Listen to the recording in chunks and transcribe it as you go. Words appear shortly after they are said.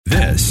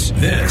This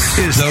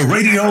is the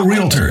Radio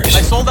Realtors.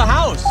 I sold the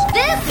house.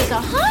 This is a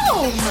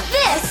home.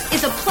 This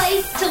is a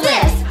place to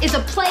live. This is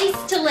a place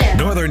to live.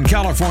 Northern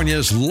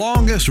California's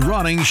longest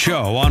running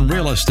show on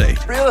real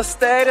estate. Real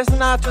estate is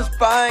not just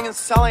buying and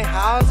selling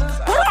houses.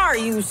 What are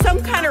you,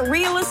 some kind of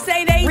real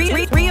estate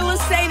agent? Real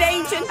estate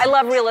agent? I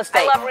love real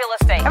estate.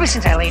 Ever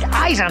since I laid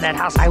eyes on that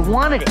house, I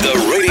wanted it. The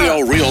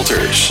Radio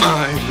Realtors.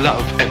 I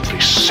love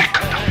every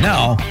second.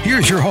 Now,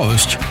 here's your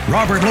host,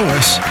 Robert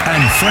Lewis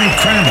and Frank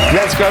Crandall.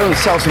 Let's go and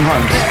sell some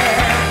homes.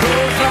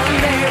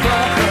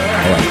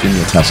 All right, give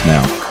me a test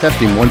now.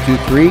 Testing 1, 2,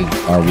 3.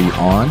 Are we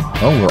on?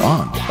 Oh, we're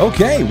on.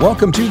 Okay,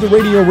 welcome to the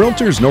Radio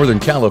Realtors, Northern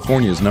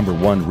California's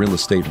 #1 real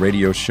estate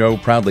radio show,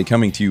 proudly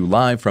coming to you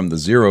live from the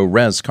Zero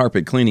Res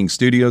Carpet Cleaning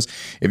Studios.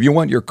 If you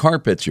want your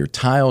carpets, your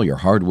tile, your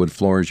hardwood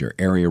floors, your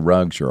area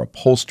rugs, your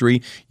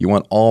upholstery, you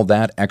want all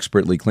that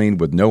expertly cleaned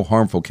with no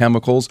harmful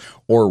chemicals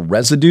or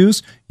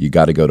residues, you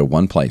got to go to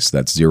one place.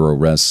 That's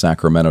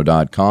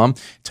ZeroResSacramento.com.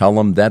 Tell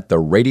them that the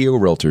Radio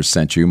Realtors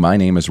sent you. My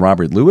name is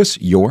Robert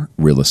Lewis, your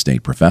real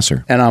estate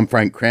professor. And I'm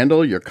Frank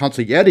Crandall, your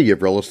consigliere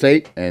of real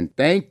estate, and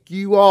thank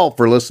you all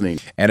for listening.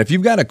 And if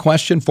you've got a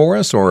question for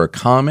us or a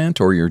comment,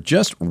 or you're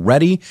just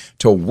ready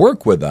to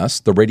work with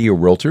us, the Radio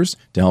Realtors,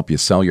 to help you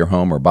sell your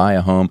home or buy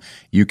a home,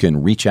 you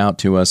can reach out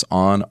to us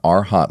on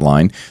our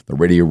hotline. The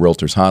Radio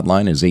Realtors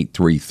hotline is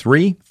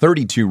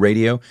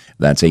 833-32-RADIO.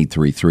 That's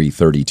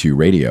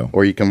 833-32-RADIO.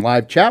 Or you can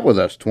live chat with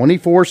us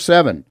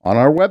 24/7 on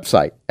our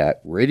website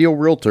at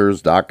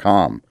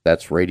radiorealtors.com.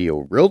 That's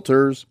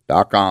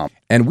radiorealtors.com.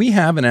 And we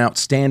have an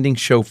outstanding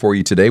show for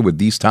you today with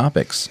these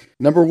topics.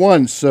 Number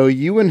 1, so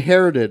you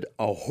inherited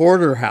a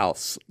hoarder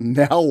house.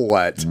 Now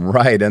what?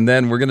 Right, and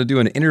then we're going to do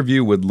an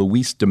interview with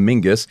Luis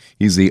Dominguez.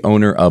 He's the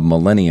owner of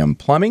Millennium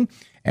Plumbing.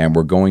 And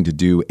we're going to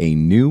do a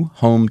new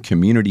home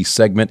community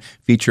segment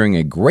featuring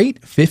a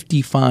great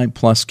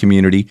 55-plus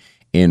community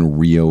in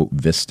Rio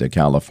Vista,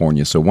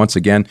 California. So once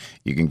again,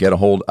 you can get a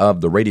hold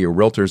of the Radio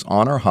Realtors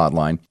on our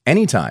hotline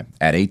anytime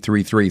at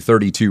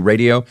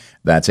 833-32-RADIO.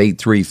 That's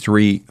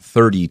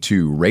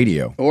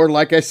 833-32-RADIO. Or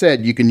like I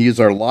said, you can use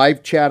our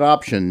live chat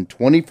option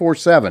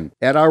 24/7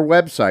 at our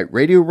website,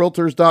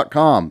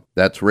 radiorealtors.com.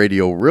 That's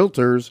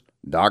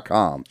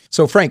radiorealtors.com.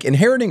 So, Frank,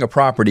 inheriting a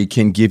property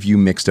can give you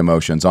mixed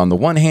emotions. On the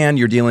one hand,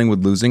 you're dealing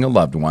with losing a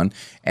loved one,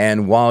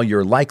 and while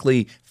you're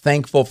likely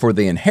thankful for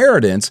the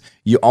inheritance,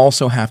 you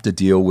also have to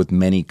deal with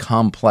many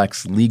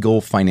complex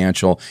legal,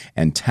 financial,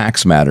 and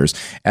tax matters.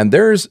 And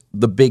there's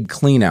the big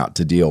clean out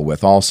to deal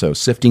with also,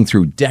 sifting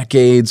through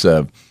decades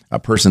of a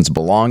person's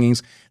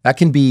belongings. That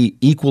can be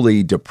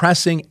equally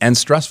depressing and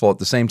stressful at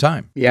the same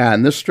time. Yeah,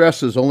 and this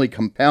stress is only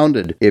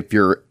compounded if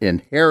your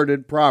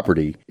inherited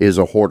property is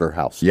a hoarder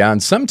house. Yeah,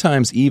 and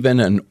sometimes even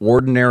an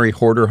ordinary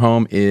hoarder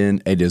home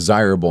in a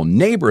desirable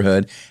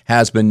neighborhood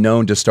has been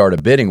known to start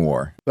a bidding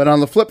war. But on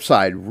the flip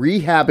side,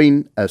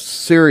 rehabbing a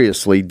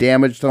seriously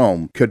damaged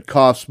home could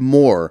cost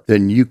more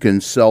than you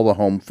can sell the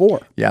home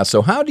for. Yeah,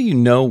 so how do you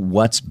know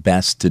what's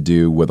best to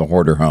do with a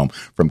hoarder home?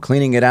 From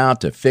cleaning it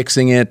out to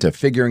fixing it to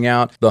figuring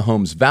out the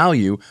home's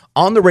value.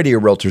 On the Radio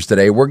Realtors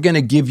today, we're going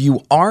to give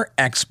you our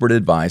expert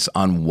advice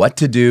on what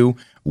to do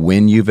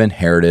when you've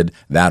inherited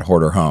that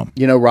hoarder home.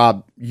 You know,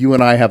 Rob, you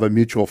and I have a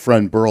mutual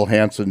friend, Burl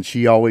Hansen.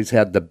 She always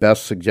had the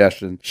best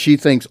suggestion. She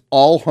thinks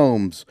all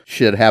homes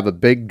should have a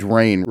big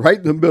drain right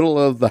in the middle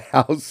of the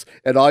house,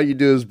 and all you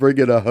do is bring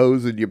in a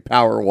hose and you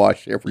power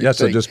wash everything. Yeah,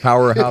 so just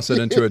powerhouse it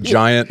into a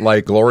giant,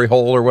 like, glory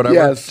hole or whatever.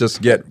 Yes.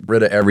 Just get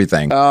rid of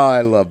everything. Oh,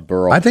 I love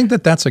Burl. I think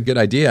that that's a good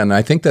idea, and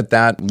I think that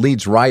that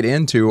leads right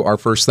into our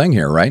first thing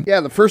here, right? Yeah,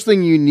 the first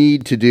thing you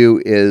need to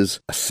do is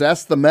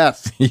assess the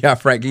mess. Yeah,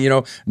 Frank, you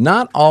know,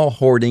 not all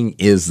hoarding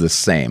is the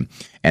same.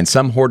 And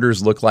some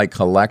hoarders look like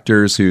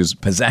collectors whose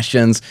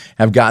possessions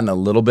have gotten a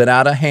little bit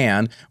out of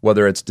hand,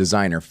 whether it's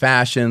designer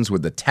fashions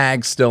with the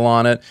tag still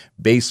on it,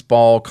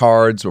 baseball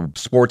cards or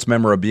sports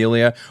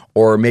memorabilia,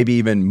 or maybe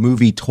even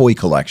movie toy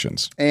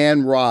collections.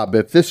 And Rob,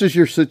 if this is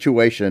your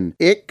situation,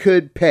 it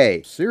could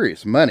pay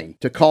serious money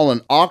to call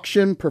an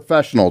auction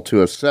professional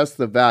to assess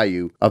the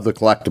value of the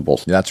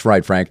collectibles. That's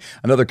right, Frank.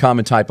 Another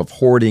common type of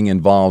hoarding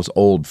involves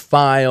old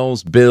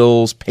files,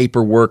 bills,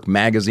 paperwork,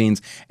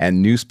 magazines,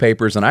 and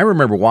newspapers. And I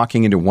remember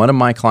walking into one of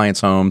my clients'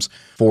 homes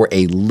for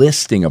a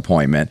listing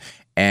appointment,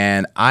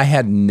 and I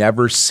had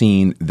never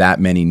seen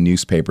that many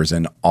newspapers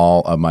in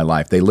all of my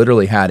life. They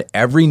literally had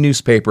every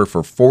newspaper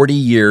for 40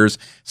 years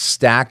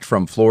stacked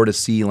from floor to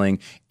ceiling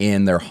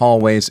in their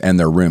hallways and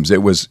their rooms.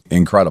 It was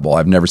incredible.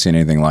 I've never seen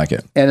anything like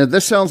it. And if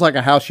this sounds like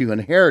a house you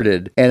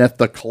inherited, and if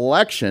the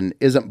collection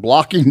isn't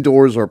blocking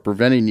doors or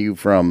preventing you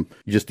from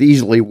just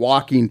easily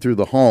walking through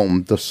the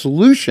home, the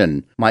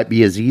solution might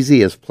be as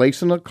easy as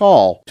placing a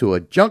call to a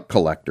junk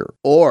collector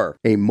or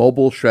a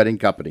mobile shredding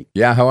company.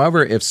 Yeah,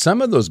 however, if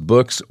some of those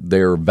books,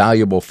 they're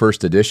valuable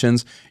first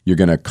editions, you're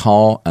going to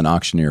call an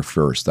auctioneer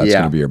first. That's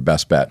going to be your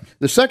best bet.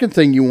 The second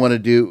thing you want to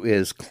do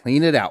is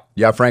clean it out.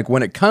 Yeah, Frank,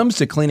 when it comes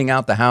to cleaning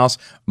out the house,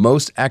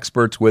 most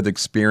experts with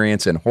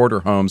experience in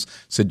hoarder homes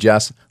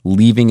suggest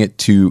leaving it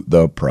to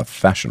the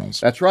professionals.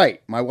 That's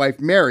right. My wife,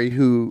 Mary,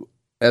 who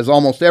as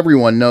almost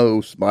everyone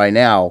knows by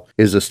now,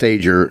 is a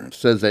stager,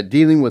 says that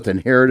dealing with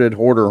inherited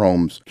hoarder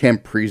homes can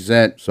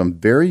present some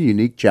very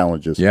unique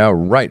challenges. Yeah,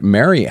 right.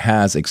 Mary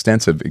has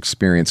extensive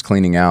experience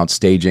cleaning out,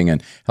 staging,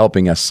 and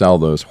helping us sell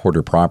those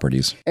hoarder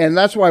properties. And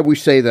that's why we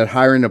say that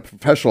hiring a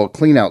professional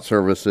cleanout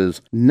service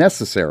is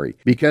necessary,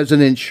 because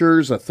it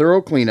ensures a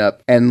thorough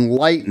cleanup and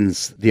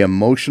lightens the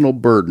emotional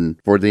burden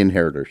for the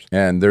inheritors.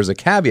 And there's a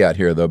caveat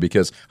here, though,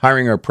 because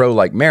hiring a pro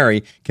like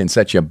Mary can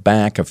set you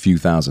back a few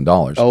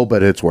 $1,000s. Oh,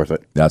 but it's worth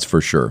it. That's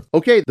for sure.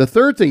 Okay, the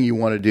third thing you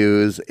want to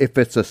do is, if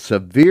it's a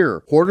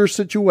severe hoarder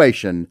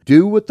situation,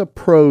 do what the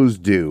pros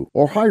do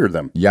or hire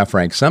them. Yeah,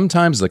 Frank,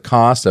 sometimes the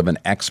cost of an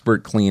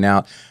expert clean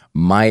out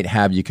might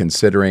have you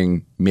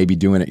considering maybe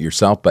doing it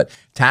yourself, but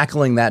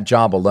tackling that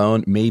job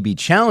alone may be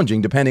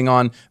challenging depending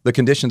on the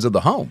conditions of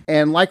the home.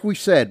 And like we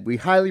said, we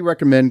highly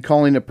recommend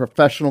calling a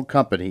professional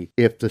company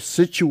if the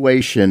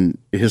situation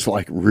is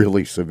like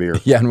really severe.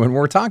 Yeah, and when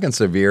we're talking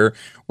severe,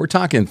 we're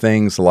talking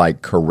things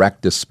like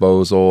correct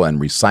disposal and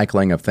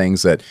recycling of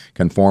things that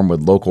conform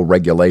with local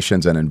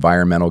regulations and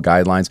environmental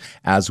guidelines,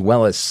 as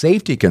well as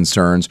safety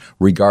concerns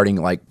regarding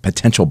like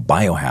potential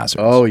biohazards.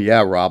 Oh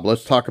yeah, Rob,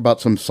 let's talk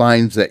about some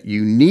signs that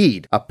you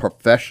need a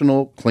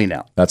professional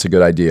cleanout. That's a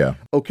good idea.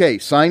 Okay,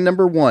 sign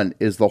number 1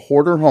 is the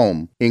hoarder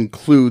home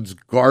includes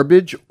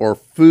garbage or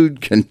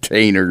food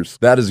containers.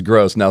 That is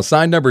gross. Now,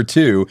 sign number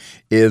 2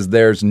 is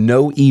there's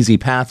no easy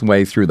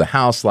pathway through the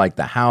house, like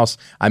the house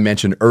I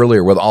mentioned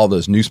earlier with all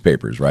those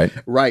newspapers, right?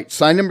 Right.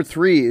 Sign number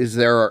 3 is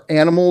there are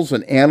animals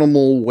and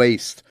animal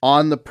waste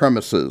on the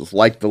premises,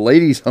 like the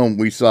ladies' home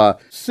we saw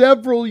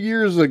several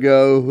years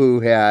ago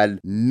who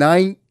had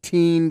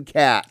 19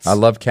 cats. I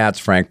love cats,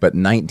 Frank, but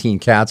 19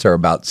 cats are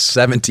about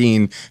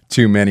 17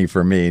 too many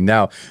for me.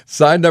 Now,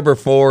 sign number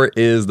 4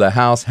 is the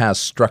house has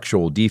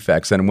structural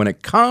defects. And when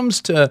it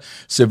comes to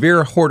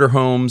severe hoarder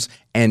homes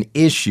and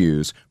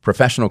issues,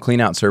 professional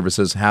cleanout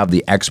services have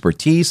the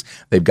expertise.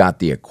 They've got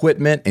the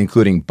equipment,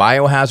 including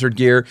biohazard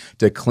gear,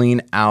 to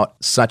clean out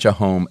such a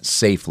home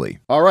safely.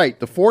 All right.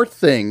 The fourth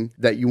thing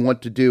that you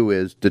want to do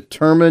is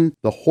determine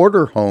the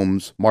hoarder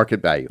home's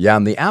market value. Yeah,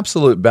 and the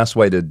absolute best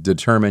way to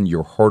determine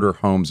your hoarder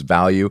home's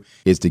value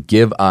is to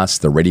give us,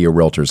 the Radio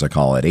Realtors, a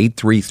call at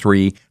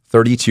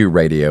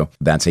 833-32-RADIO.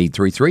 That's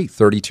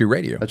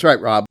 833-32-RADIO. That's right,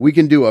 Rob. We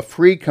can do a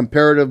free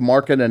comparative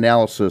market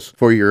analysis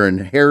for your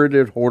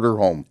inherited hoarder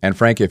home. And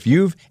Frank, if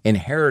you've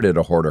inherited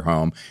a hoarder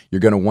home, you're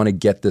going to want to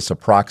get this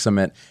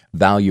approximate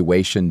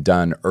valuation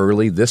done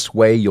early. This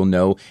way, you'll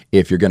know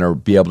if you're going to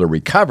be able to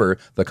recover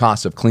the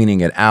cost of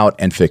cleaning it out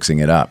and fixing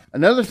it up.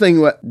 Another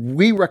thing what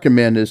we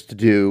recommend is to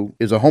do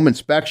is a home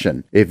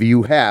inspection if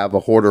you have a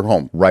hoarder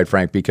home. Right,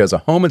 Frank, because a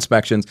home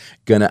inspection's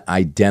going to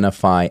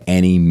identify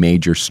any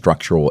major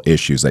structural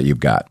issues that you've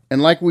got.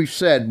 And like we've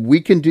said,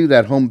 we can do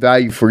that home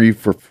value for you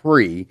for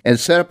free and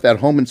set up that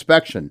home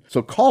inspection.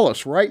 So call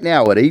us right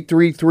now at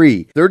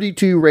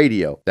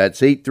 833-32-RADIO.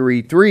 That's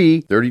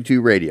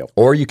 833-32-RADIO.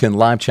 Or you can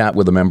live chat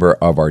with a member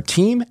of our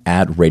team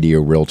at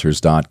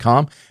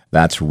RadioRealtors.com.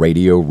 That's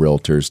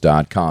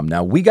RadioRealtors.com.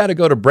 Now, we got to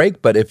go to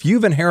break, but if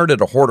you've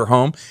inherited a hoarder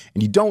home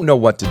and you don't know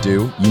what to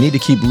do, you need to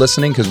keep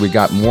listening because we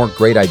got more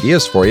great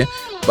ideas for you.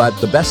 But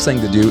the best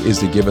thing to do is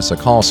to give us a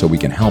call so we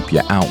can help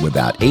you out with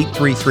that.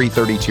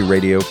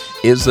 833-32-RADIO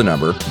is the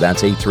number.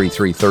 That's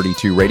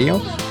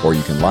 833-32-RADIO. Or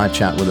you can live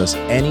chat with us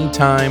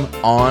anytime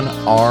on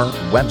our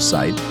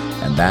website.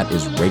 And that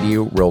is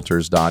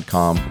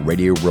RadioRealtors.com,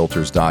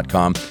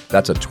 RadioRealtors.com.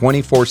 That's a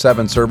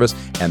 24/7 service,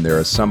 and there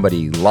is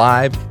somebody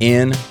live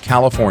in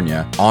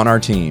California on our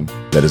team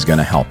that is going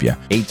to help you.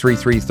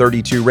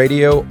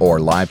 833-32-RADIO or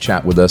live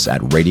chat with us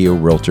at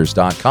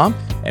RadioRealtors.com,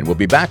 and we'll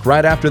be back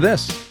right after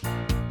this.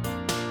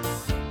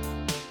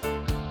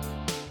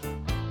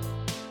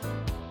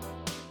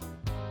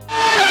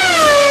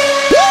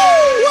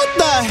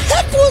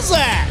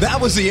 That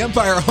was the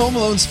Empire Home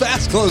Loans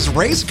Fast Close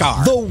race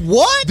car. The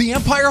what? The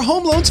Empire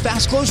Home Loans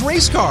Fast Close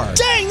race car.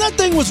 Dang, that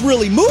thing was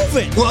really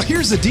moving. Well,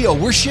 here's the deal.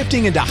 We're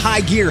shifting into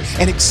high gear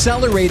and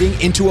accelerating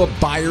into a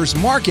buyer's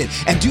market.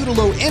 And due to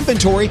low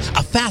inventory,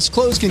 a fast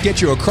close can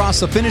get you across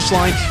the finish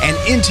line and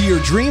into your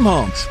dream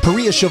home.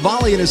 Peria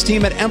Chevalier and his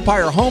team at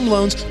Empire Home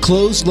Loans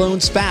close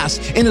loans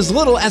fast in as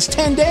little as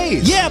 10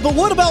 days. Yeah, but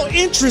what about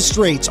interest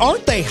rates?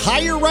 Aren't they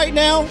higher right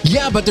now?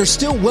 Yeah, but they're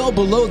still well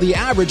below the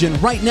average.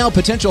 And right now,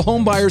 potential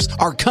home buyers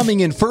are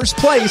coming in first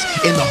place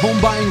in the home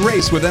buying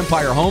race with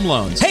Empire Home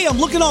Loans. Hey, I'm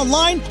looking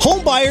online.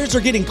 Home buyers are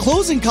getting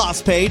closing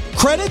costs paid,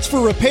 credits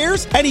for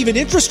repairs, and even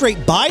interest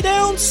rate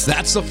buy-downs.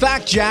 That's a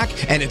fact, Jack.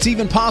 And it's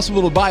even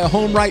possible to buy a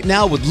home right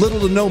now with little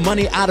to no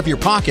money out of your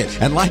pocket.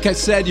 And like I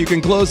said, you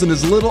can close in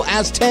as little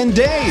as 10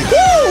 days.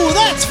 Woo! Whoa,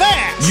 that's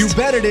fast! You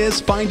bet it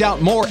is. Find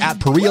out more at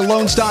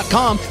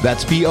PoriaLoans.com.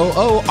 That's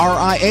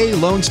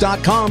POORIA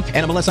Loans.com.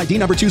 NMLS ID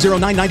number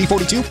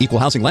 2099042. Equal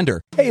housing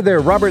lender. Hey there,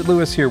 Robert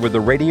Lewis here with the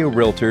Radio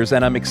Realtors,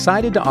 and I'm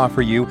excited to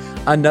offer you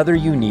another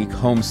unique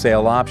home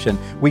sale option.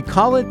 We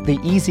call it the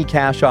Easy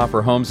Cash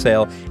Offer Home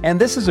Sale, and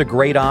this is a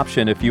great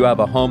option if you have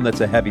a home that's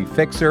a heavy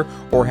fixer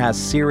or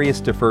has serious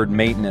deferred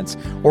maintenance.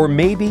 Or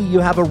maybe you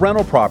have a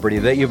rental property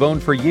that you've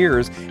owned for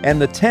years and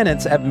the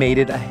tenants have made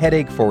it a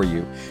headache for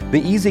you.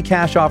 The Easy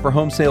Cash Offer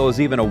Home Sale is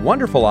even a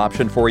wonderful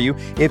option for you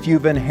if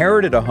you've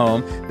inherited a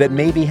home that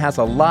maybe has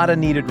a lot of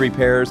needed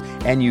repairs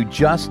and you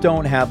just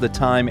don't have the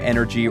time,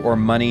 energy, or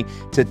money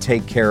to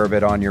take care of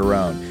it on your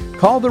own.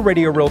 Call the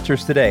Radio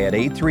Realtors today at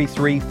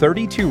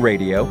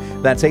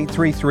 833-32-RADIO. That's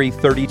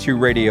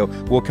 833-32-RADIO.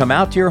 We'll come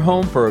out to your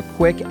home for a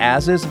quick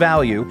as-is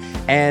value,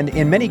 and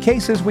in many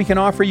cases, we can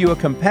offer you a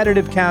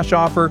competitive cash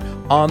offer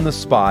on the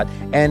spot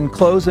and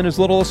close in as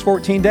little as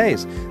 14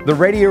 days. The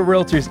Radio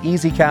Realtors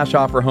Easy Cash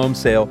Offer Home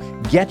Sale.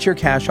 Get your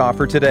cash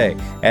offer today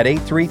at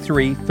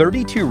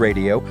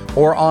 833-32-RADIO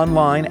or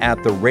online at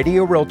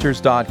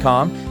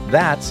theradiorealtors.com.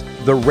 That's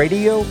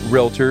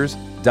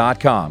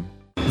theradiorealtors.com.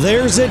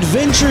 There's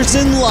adventures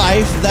in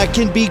life that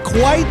can be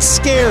quite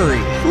scary,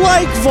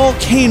 like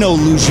volcano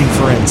lugeing,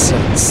 for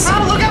instance.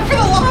 Look out for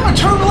the lava,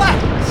 turn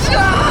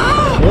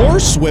left! Or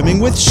swimming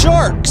with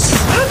sharks.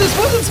 This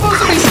wasn't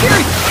supposed to be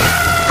scary!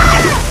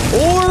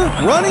 Or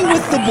running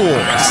with the bulls.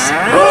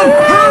 Run,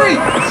 hurry!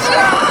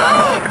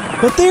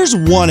 But there's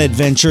one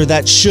adventure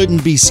that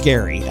shouldn't be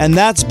scary, and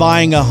that's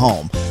buying a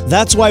home.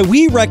 That's why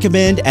we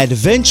recommend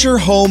Adventure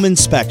Home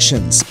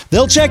Inspections.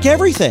 They'll check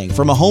everything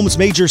from a home's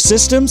major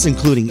systems,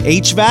 including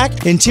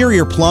HVAC,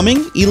 interior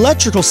plumbing,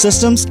 electrical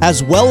systems,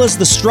 as well as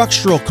the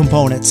structural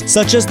components,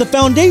 such as the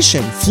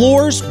foundation,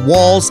 floors,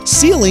 walls,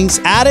 ceilings,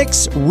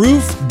 attics,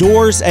 roof,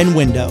 doors, and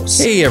windows.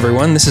 Hey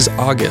everyone, this is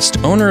August,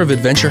 owner of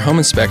Adventure Home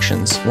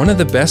Inspections. One of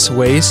the best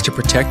ways to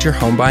protect your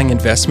home buying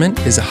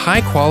investment is a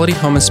high-quality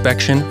home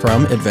inspection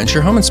from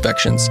Adventure Home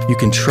Inspections. You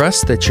can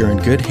trust that you're in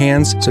good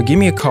hands, so give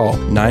me a call,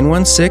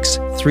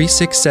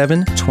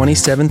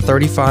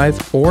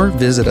 916-367-2735, or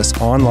visit us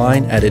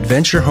online at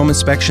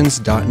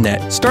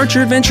adventurehomeinspections.net. Start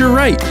your adventure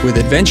right with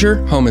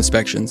Adventure Home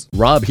Inspections.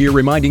 Rob here,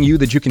 reminding you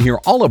that you can hear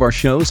all of our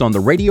shows on the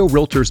Radio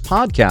Realtors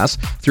podcast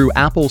through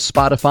Apple,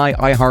 Spotify,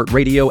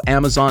 iHeartRadio,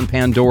 Amazon,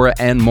 Pandora,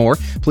 and more.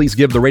 Please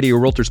give the Radio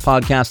Realtors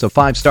podcast a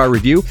 5-star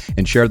review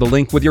and share the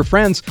link with your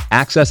friends.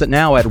 Access it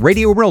now at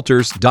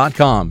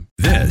radiorealtors.com.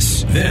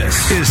 This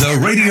is the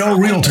Radio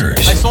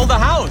Realtors. I sold the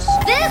house.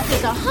 This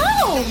is a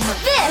home.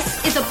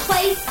 This is a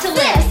place to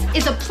live.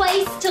 This is a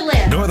place to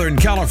live. Northern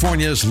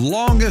California's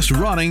longest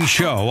running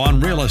show on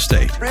real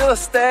estate. Real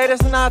estate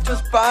is not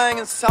just buying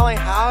and selling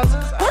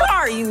houses. What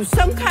are you,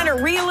 some kind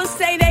of real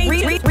estate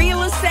agent?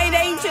 Real estate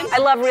agent? I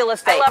love real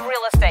estate.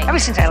 Ever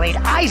since I laid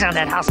eyes on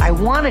that house, I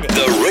wanted it.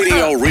 The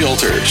Radio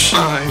Realtors.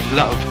 I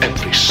love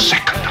every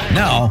second.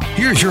 Now,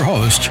 here's your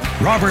host,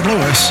 Robert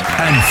Lewis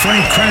and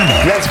Frank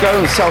Crandall. Let's go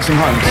and sell some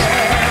homes.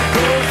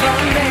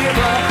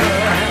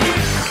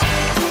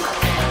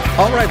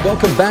 All right,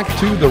 welcome back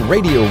to the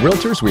Radio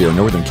Realtors. We are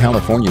Northern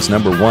California's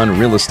 #1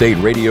 real estate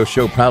radio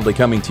show, proudly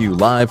coming to you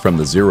live from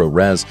the Zero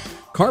Res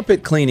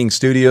Carpet Cleaning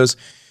Studios.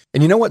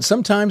 And you know what?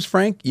 Sometimes,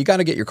 Frank, you got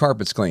to get your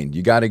carpets cleaned.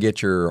 You got to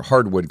get your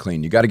hardwood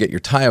cleaned. You got to get your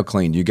tile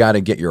cleaned. You got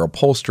to get your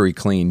upholstery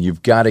cleaned.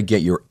 You've got to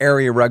get your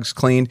area rugs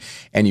cleaned.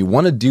 And you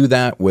want to do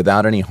that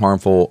without any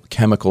harmful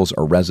chemicals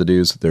or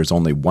residues. There's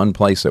only one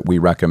place that we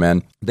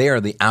recommend. They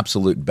are the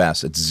absolute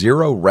best. It's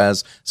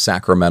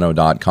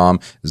ZeroResSacramento.com.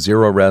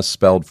 Zero Res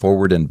spelled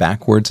forward and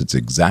backwards. It's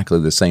exactly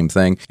the same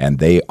thing. And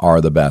they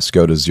are the best.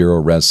 Go to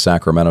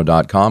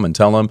ZeroResSacramento.com and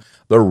tell them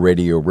the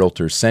Radio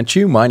Realtors sent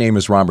you. My name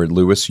is Robert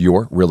Lewis,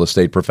 your real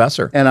estate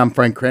professor. And I'm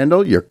Frank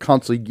Crandall, your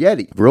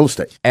consigliere of real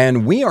estate.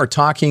 And we are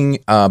talking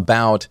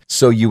about,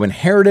 so you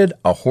inherited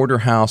a hoarder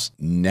house,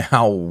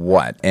 now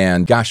what?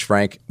 And gosh,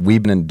 Frank,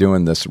 we've been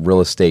doing this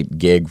real estate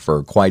gig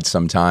for quite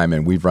some time,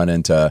 and we've run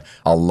into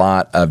a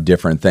lot of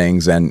different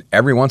things. And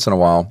every once in a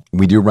while,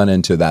 we do run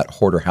into that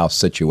hoarder house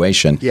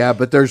situation. Yeah,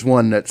 but there's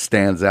one that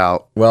stands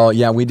out. Well,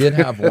 yeah, we did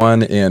have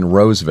one in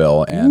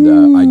Roseville,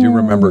 and I do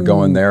remember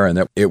going there,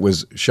 and it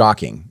was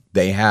shocking.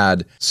 They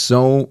had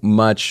so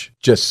much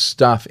just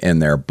stuff in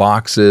their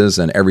boxes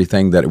and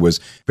everything that it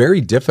was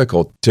very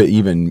difficult to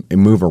even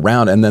move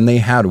around. And then they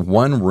had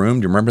one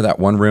room. Do you remember that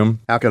one room?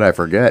 How could I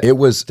forget? It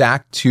was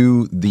stacked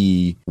to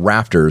the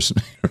rafters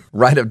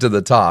right up to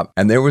the top.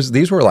 And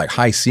these were like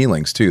high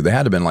ceilings too. They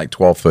had to have been like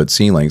 12-foot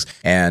ceilings.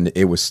 And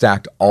it was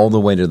stacked all the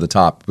way to the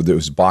top with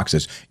those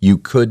boxes. You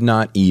could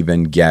not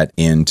even get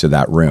into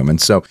that room. And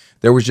so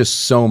there was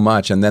just so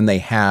much. And then they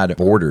had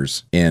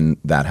boarders in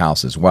that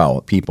house as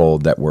well, people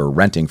that were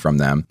renting from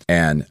them.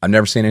 And I've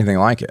never seen anything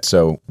like it.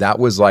 So that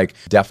was like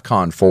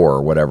DEFCON 4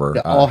 or whatever.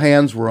 Yeah, all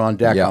hands were on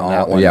deck on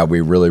that one. Yeah,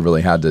 we really,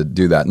 really had to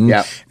do that.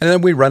 And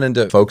then we run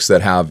into folks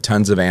that have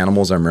tons of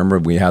animals. I remember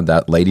we had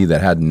that lady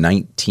that had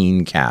 19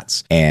 teen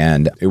cats.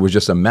 And it was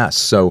just a mess.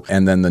 So,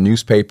 and then the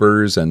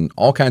newspapers and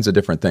all kinds of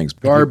different things.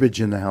 Garbage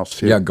in the house,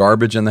 too. Yeah,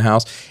 garbage in the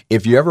house.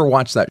 If you ever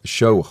watch that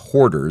show,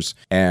 Hoarders,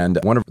 and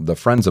one of the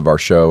friends of our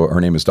show, her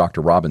name is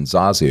Dr. Robin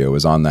Zazio,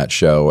 is on that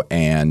show.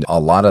 And a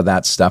lot of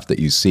that stuff that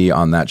you see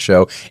on that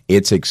show,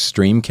 it's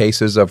extreme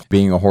cases of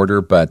being a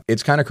hoarder, but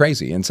it's kind of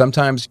crazy. And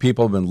sometimes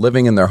people have been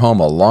living in their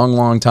home a long,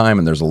 long time,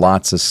 and there's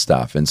lots of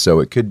stuff. And so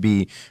it could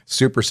be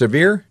super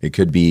severe. It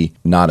could be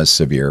not as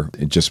severe.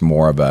 It's just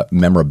more of a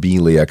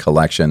memorabilia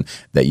collection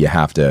that you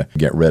have to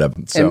get rid of.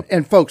 So,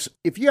 and folks,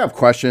 if you have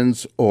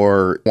questions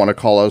or want to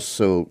call us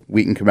so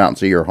we can come out and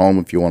see your home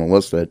if you want to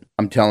list it,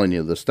 I'm telling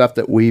you, the stuff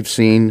that we've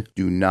seen,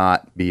 do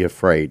not be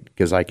afraid,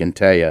 because I can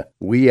tell you,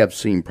 we have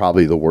seen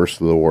probably the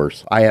worst of the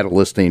worst. I had a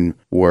listing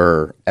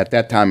where at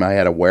that time I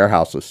had a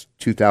warehouse of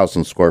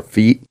 2,000 square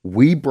feet.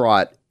 We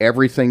brought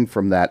everything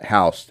from that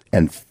house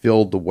and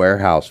filled the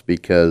warehouse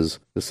because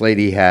this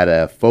lady had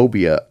a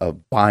phobia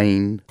of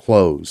buying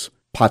clothes,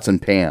 pots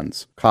and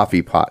pans,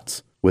 coffee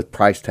pots with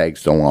price tags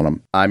still on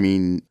them. I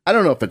mean, I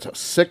don't know if it's a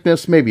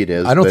sickness. Maybe it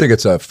is. I don't think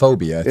it's a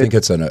phobia. I think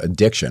it's an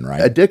addiction,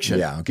 right? Addiction.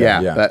 Yeah. Okay.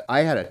 Yeah. But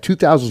I had a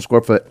 2,000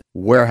 square foot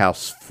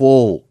warehouse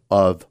full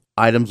of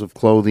items of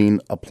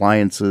clothing,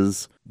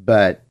 appliances,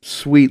 but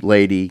sweet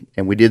lady.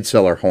 And we did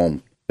sell her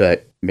home.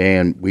 But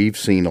man, we've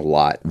seen a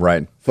lot.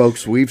 Right.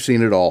 Folks, we've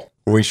seen it all.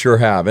 We sure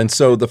have. And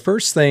so the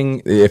first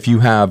thing, if you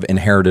have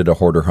inherited a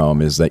hoarder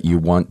home, is that you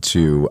want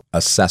to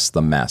assess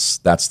the mess.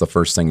 That's the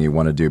first thing you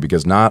want to do,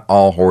 because not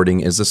all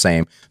hoarding is the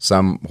same.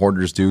 Some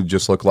hoarders do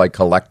just look like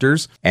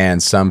collectors,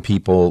 and some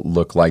people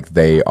look like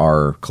they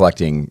are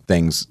collecting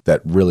things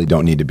that really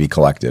don't need to be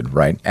collected,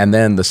 right? And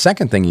then the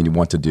second thing you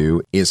want to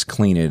do is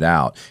clean it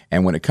out.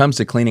 And when it comes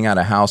to cleaning out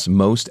a house,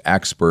 most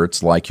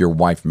experts, like your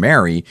wife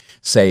Mary,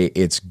 say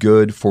it's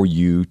good for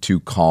you to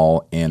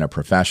call in a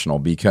professional,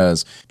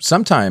 because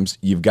sometimes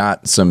you've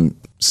got some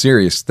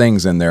serious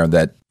things in there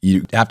that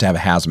you have to have a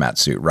hazmat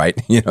suit, right?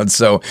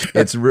 So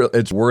it's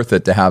worth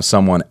it to have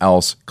someone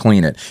else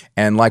clean it.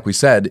 And like we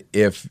said,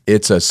 if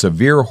it's a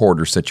severe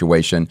hoarder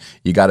situation,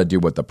 you got to do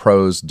what the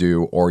pros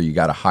do, or you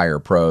got to hire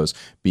pros,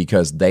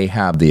 because they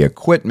have the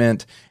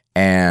equipment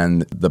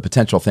and the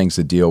potential things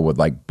to deal with,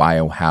 like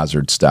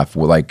biohazard stuff.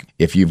 Like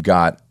if you've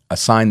got a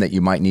sign that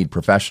you might need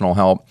professional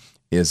help,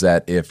 is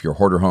that if your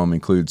hoarder home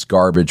includes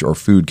garbage or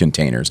food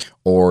containers,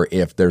 or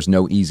if there's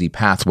no easy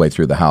pathway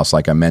through the house,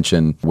 like I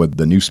mentioned with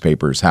the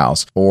newspaper's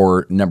house.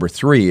 Or number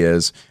 3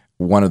 is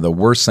one of the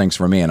worst things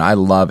for me, and I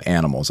love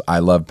animals. I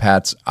love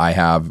pets. I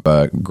have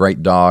a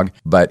great dog.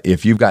 But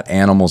if you've got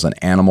animals and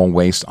animal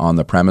waste on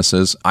the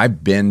premises,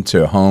 I've been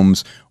to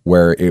homes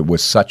where it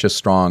was such a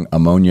strong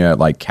ammonia,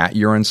 like cat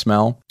urine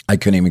smell, I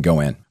couldn't even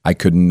go in. I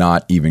could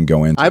not even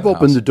go in. I've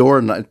opened the door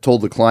and I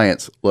told the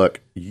clients, look,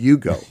 you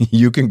go.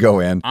 You can go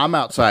in. I'm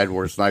outside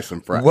where it's nice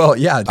and fresh. Well,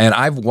 yeah. And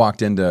I've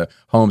walked into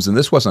homes, and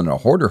this wasn't a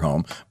hoarder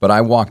home, but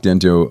I walked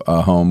into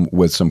a home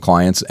with some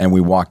clients, and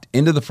we walked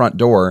into the front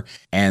door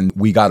and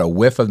we got a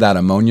whiff of that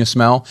ammonia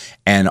smell.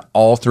 And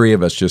all 3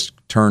 of us just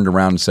turned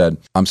around and said,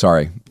 I'm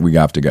sorry, we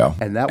have to go.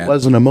 And that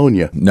wasn't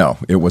ammonia. No,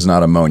 it was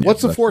not ammonia.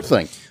 What's the 4th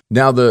thing?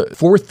 Now, the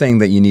 4th thing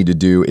that you need to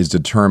do is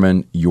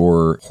determine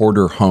your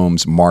hoarder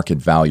home's market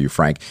value,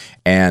 Frank.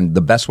 And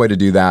the best way to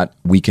do that,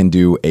 we can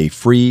do a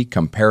free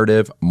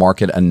comparative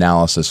market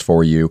analysis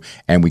for you,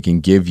 and we can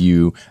give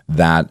you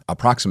that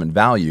approximate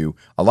value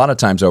a lot of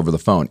times over the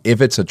phone.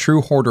 If it's a true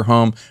hoarder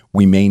home,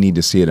 we may need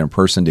to see it in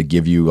person to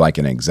give you like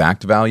an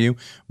exact value,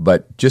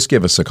 but just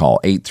give us a call,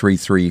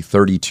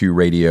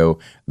 833-32-RADIO.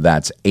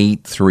 That's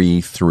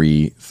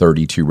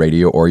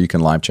 833-32-RADIO, or you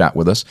can live chat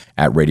with us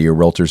at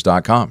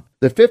radiorealtors.com.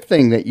 The 5th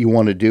thing that you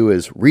want to do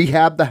is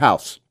rehab the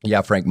house.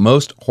 Yeah, Frank,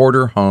 most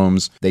hoarder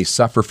homes, they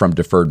suffer from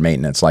deferred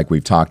maintenance, like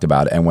we've talked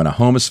about. And when a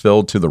home is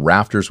filled to the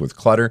rafters with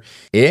clutter,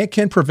 it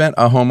can prevent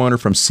a homeowner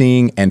from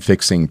seeing and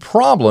fixing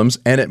problems,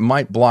 and it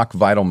might block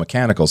vital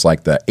mechanicals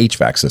like the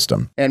HVAC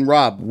system. And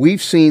Rob,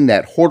 we've seen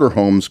that hoarder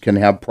homes can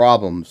have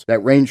problems that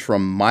range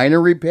from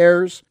minor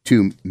repairs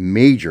to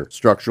major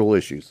structural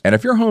issues. And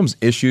if your home's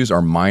issues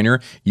are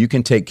minor, you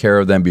can take care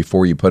of them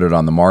before you put it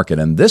on the market.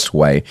 And this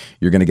way,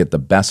 you're going to get the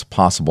best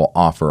possible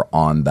offer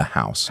on the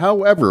house.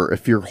 However,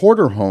 if your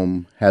hoarder home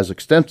has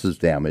extensive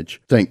damage,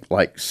 think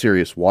like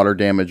serious water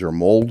damage or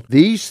mold,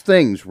 these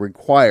things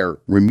require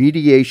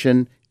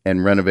remediation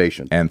and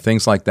renovation. And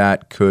things like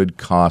that could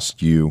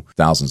cost you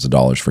thousands of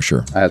dollars for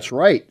sure. That's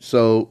right.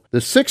 So the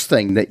 6th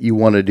thing that you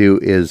want to do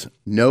is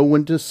know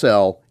when to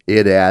sell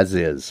it as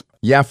is.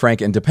 Yeah, Frank,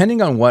 and depending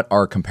on what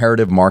our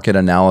comparative market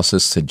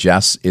analysis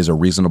suggests is a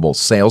reasonable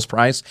sales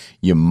price,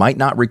 you might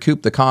not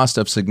recoup the cost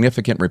of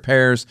significant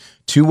repairs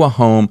to a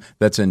home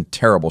that's in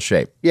terrible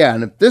shape. Yeah,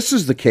 and if this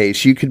is the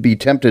case, you could be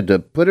tempted to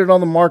put it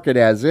on the market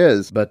as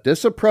is, but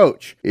this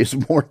approach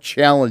is more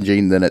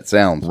challenging than it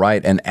sounds.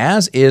 Right, and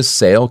as-is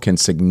sale can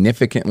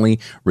significantly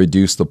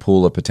reduce the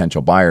pool of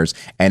potential buyers,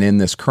 and in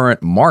this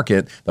current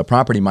market, the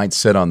property might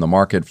sit on the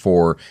market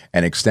for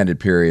an extended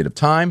period of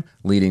time,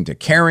 leading to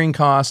carrying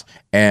costs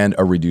and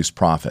a reduced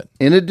profit.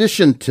 In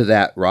addition to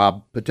that,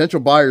 Rob, potential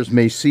buyers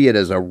may see it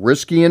as a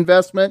risky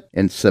investment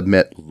and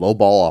submit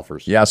lowball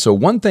offers. Yeah, so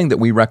one thing that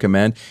we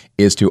recommend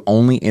is to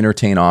only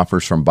entertain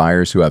offers from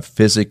buyers who have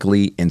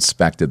physically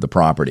inspected the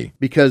property.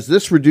 Because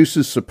this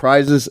reduces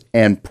surprises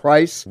and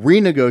price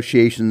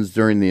renegotiations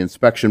during the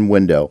inspection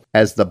window,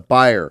 as the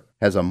buyer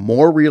has a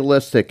more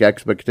realistic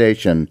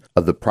expectation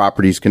of the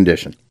property's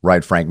condition.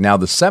 Right, Frank. Now,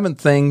 the seventh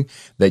thing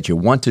that you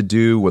want to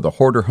do with a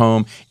hoarder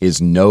home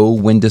is know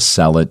when to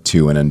sell it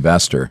to an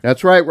investor.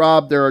 That's right,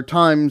 Rob. There are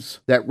times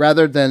that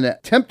rather than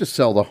attempt to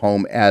sell the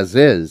home as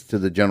is to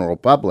the general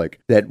public,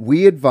 that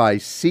we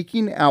advise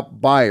seeking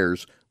out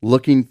buyers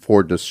looking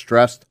for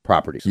distressed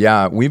properties.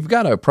 Yeah, we've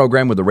got a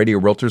program with the Radio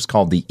Realtors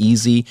called the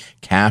Easy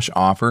Cash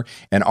Offer,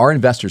 and our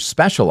investors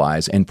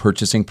specialize in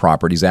purchasing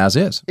properties as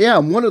is. Yeah,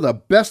 and one of the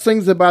best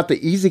things about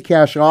the Easy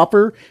Cash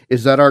Offer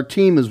is that our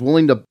team is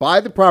willing to buy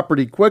the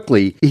property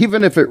quickly,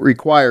 even if it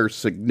requires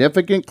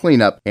significant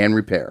cleanup and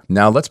repair.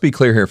 Now, let's be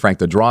clear here, Frank.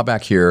 The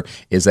drawback here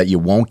is that you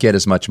won't get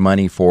as much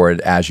money for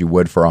it as you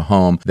would for a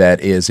home that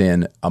is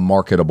in a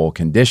marketable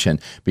condition,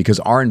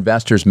 because our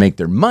investors make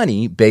their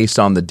money based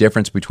on the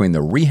difference between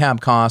the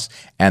rehab costs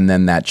and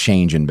then that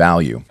change in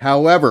value.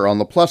 However, on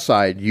the plus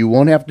side, you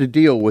won't have to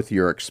deal with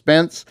your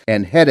expense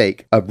and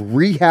headache of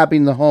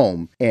rehabbing the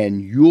home,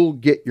 and you'll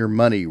get your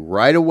money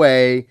right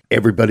away.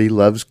 Everybody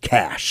loves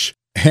cash.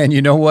 And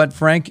you know what,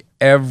 Frank?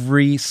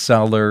 Every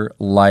seller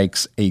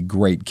likes a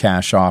great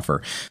cash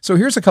offer. So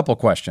here's a couple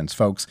questions,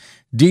 folks.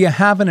 Do you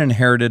have an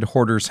inherited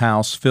hoarder's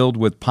house filled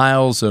with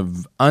piles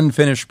of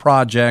unfinished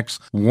projects,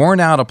 worn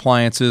out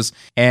appliances,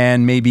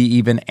 and maybe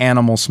even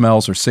animal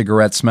smells or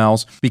cigarette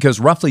smells?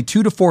 Because roughly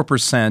 2 to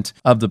 4%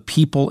 of the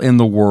people in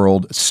the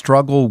world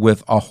struggle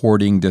with a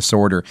hoarding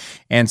disorder.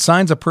 And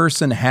signs a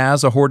person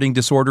has a hoarding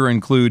disorder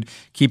include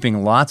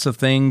keeping lots of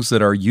things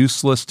that are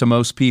useless to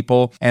most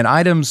people and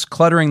items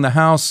cluttering the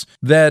house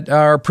that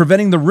are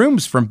preventing the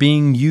rooms from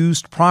being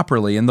used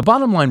properly. And the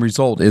bottom line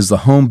result is the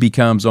home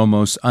becomes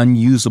almost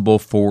unusable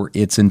for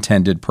its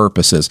intended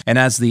purposes. And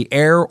as the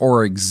heir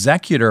or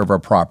executor of a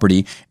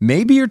property,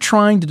 maybe you're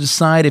trying to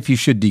decide if you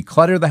should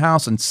declutter the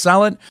house and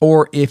sell it,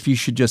 or if you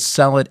should just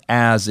sell it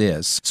as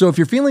is. So if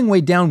you're feeling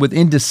weighed down with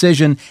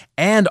indecision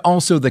and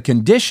also the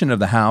condition of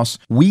the house,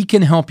 we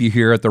can help you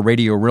here at the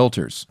Radio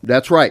Realtors.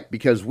 That's right,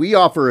 because we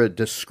offer a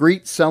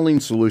discreet selling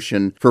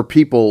solution for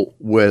people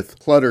with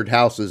cluttered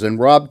houses. And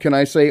Rob, can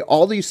I say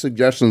all these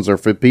suggestions are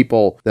for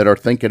people that are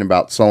thinking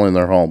about selling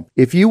their home.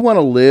 If you want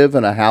to live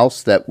in a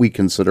house that we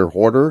consider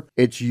hoarder,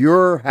 it's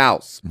your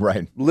house.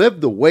 Right. Live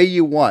the way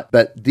you want.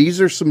 But these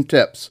are some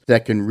tips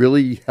that can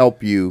really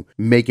help you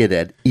make it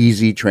an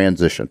easy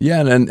transition.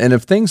 Yeah, and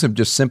if things have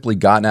just simply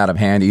gotten out of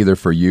hand, either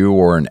for you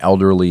or an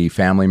elderly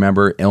family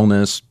member,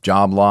 illness,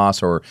 job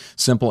loss, or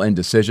simple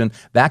indecision,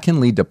 that can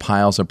lead to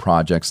piles of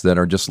projects that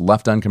are just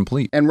left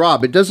incomplete. And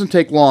Rob, it doesn't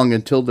take long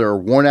until there are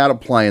worn out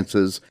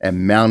appliances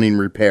and mounting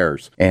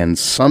repairs. And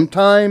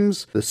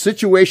sometimes the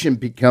situation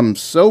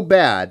becomes so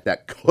bad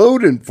that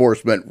code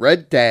enforcement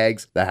red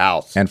tags the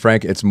house. And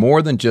Frank, it's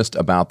more than just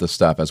about the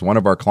stuff. As one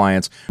of our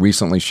clients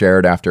recently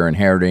shared after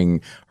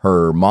inheriting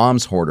her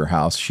mom's hoarder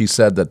house, she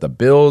said that the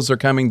bills are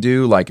coming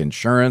due, like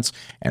insurance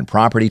and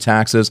property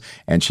taxes,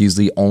 and she's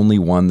the only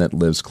one that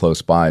lives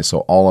close by. So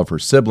all of her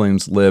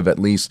siblings live at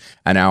least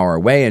an hour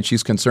away, and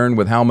she's concerned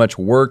with how much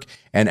work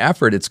and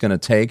effort it's going to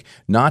take,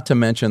 not to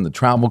mention the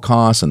travel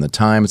costs and the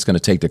time it's going to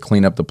take to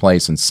clean up the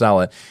place and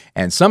sell it.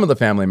 And some of the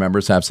family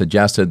members have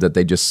suggested that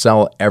they just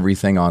sell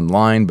everything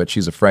online, but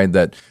she's afraid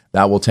that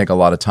that will take a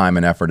lot of time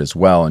and effort as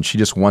well. And she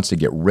just wants to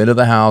get rid of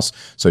the house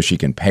so she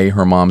can pay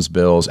her mom's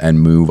bills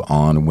and move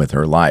on with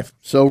her life.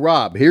 So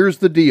Rob, here's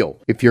the deal.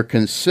 If you're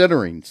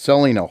considering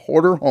selling a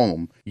hoarder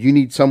home, you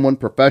need someone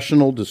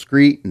professional,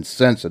 discreet, and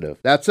sensitive.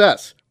 That's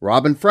us.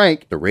 Rob and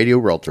Frank, the Radio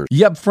Realtors.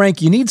 Yep,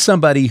 Frank, you need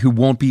somebody who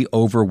won't be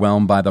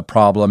overwhelmed by the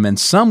problem and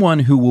someone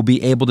who will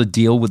be able to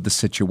deal with the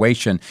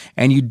situation.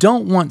 And you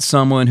don't want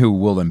someone who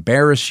will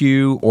embarrass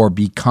you or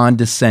be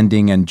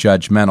condescending and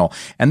judgmental.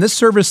 And this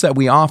service that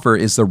we offer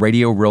is the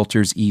Radio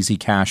Realtors Easy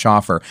Cash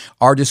Offer.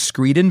 Our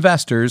discreet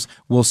investors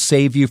will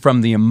save you from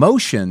the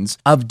emotions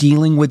of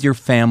dealing with your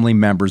family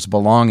members'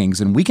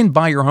 belongings. And we can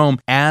buy your home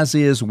as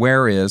is,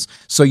 where is,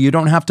 so you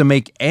don't have to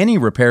make any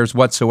repairs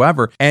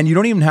whatsoever. And you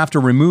don't even have to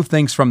remove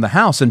things from the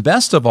house. And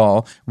best of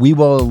all, we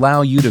will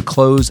allow you to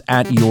close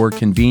at your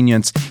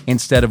convenience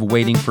instead of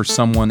waiting for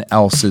someone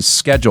else's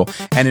schedule.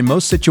 And in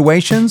most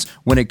situations,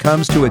 when it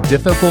comes to a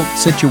difficult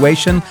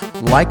situation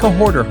like a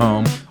hoarder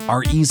home,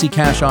 our Easy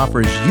Cash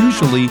Offer is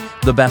usually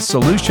the best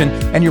solution,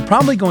 and you're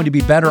probably going to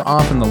be better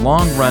off in the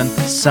long run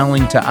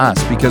selling to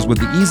us, because with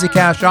the Easy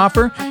Cash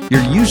Offer,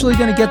 you're usually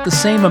going to get the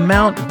same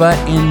amount, but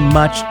in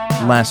much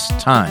less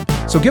time.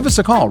 So give us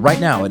a call right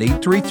now at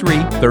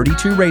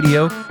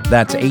 833-32-RADIO.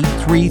 That's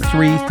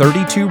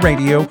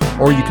 833-32-RADIO,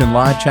 or you can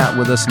live chat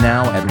with us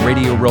now at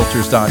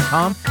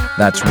RadioRealtors.com.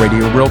 That's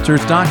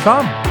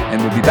RadioRealtors.com,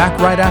 and we'll be back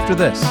right after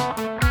this.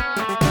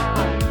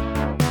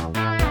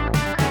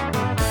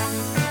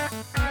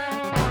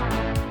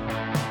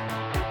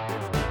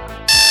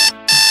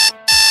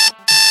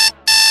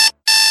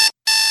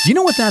 Do you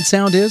know what that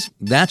sound is?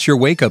 That's your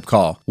wake-up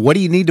call. What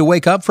do you need to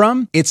wake up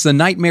from? It's the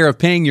nightmare of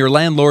paying your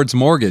landlord's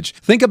mortgage.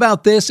 Think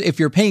about this. If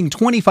you're paying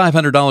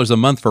 $2,500 a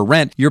month for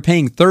rent, you're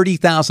paying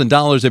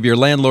 $30,000 of your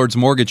landlord's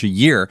mortgage a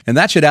year, and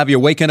that should have you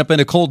waking up in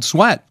a cold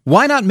sweat.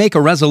 Why not make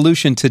a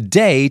resolution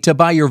today to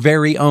buy your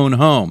very own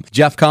home?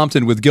 Jeff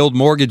Compton with Guild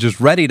Mortgage is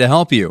ready to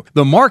help you.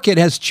 The market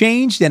has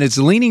changed, and it's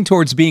leaning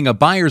towards being a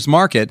buyer's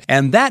market,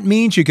 and that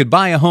means you could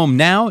buy a home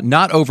now,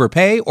 not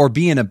overpay, or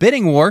be in a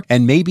bidding war,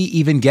 and maybe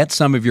even get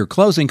some of your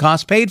closing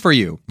costs paid for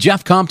you.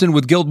 Jeff Compton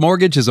with Guild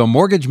Mortgage is a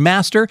mortgage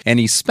master, and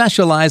he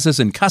specializes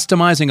in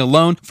customizing a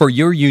loan for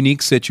your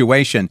unique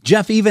situation.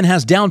 Jeff even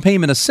has down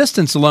payment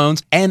assistance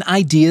loans and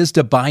ideas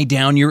to buy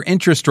down your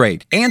interest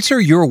rate. Answer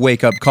your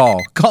wake-up call.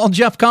 Call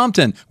Jeff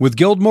Compton with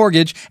Guild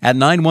Mortgage at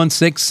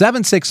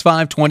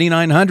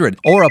 916-765-2900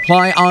 or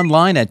apply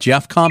online at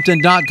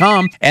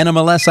jeffcompton.com,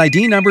 NMLS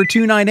ID number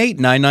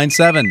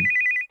 298997.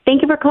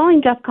 Thank you for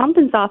calling Jeff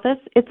Compton's office.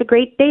 It's a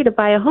great day to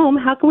buy a home.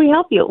 How can we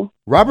help you?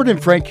 Robert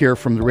and Frank here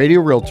from the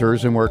Radio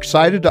Realtors, and we're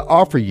excited to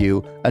offer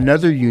you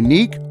another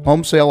unique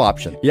home sale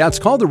option. Yeah, it's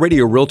called the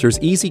Radio Realtors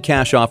Easy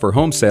Cash Offer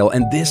Home Sale,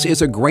 and this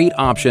is a great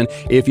option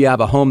if you have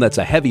a home that's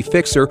a heavy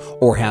fixer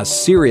or has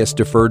serious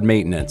deferred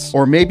maintenance.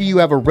 Or maybe you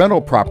have a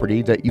rental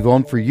property that you've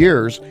owned for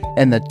years,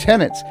 and the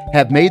tenants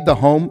have made the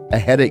home a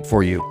headache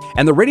for you.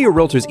 And the Radio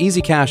Realtors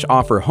Easy Cash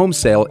Offer Home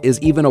Sale is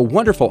even a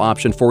wonderful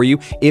option for you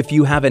if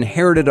you have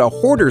inherited a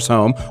hoarder's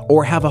home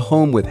or have a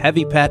home with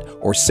heavy pet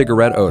or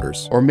cigarette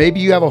odors. Or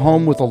maybe you have a home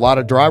with a lot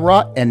of dry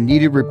rot and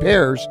needed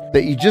repairs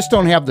that you just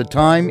don't have the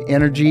time,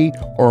 energy,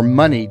 or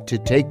money to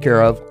take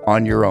care of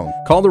on your own.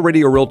 Call the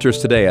Radio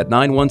Realtors today at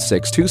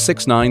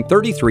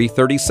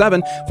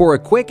 916-269-3337 for a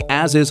quick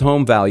as-is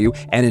home value,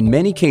 and in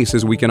many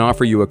cases we can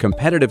offer you a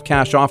competitive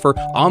cash offer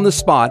on the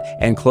spot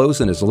and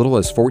close in as little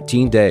as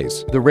 14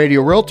 days. The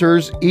Radio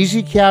Realtors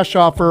Easy Cash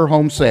Offer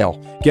Home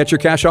Sale. Get your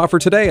cash offer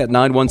today at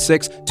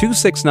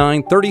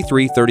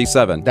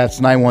 916-269-3337. That's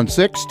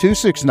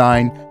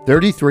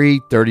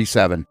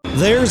 916-269-3337.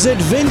 There's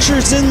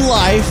adventures in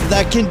life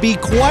that can be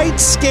quite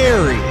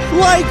scary,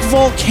 like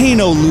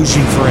volcano luge,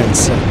 for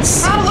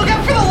instance. Oh, look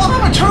out for the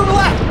lava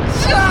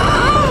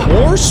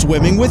turbulent! Or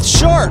swimming with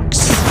sharks.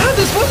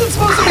 This wasn't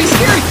supposed to be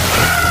scary!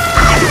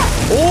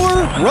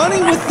 Or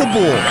running with the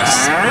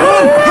bulls.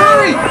 Run!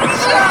 Hurry!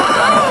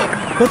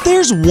 But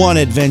there's one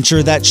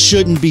adventure that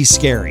shouldn't be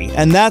scary,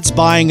 and that's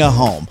buying a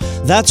home.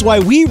 That's why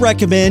we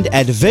recommend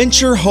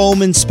Adventure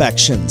Home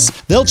Inspections.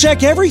 They'll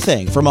check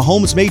everything from a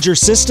home's major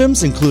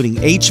systems, including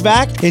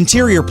HVAC,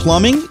 interior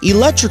plumbing,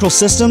 electrical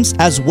systems,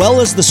 as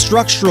well as the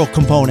structural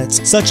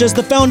components, such as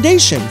the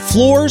foundation,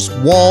 floors,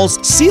 walls,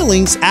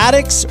 ceilings,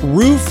 attics,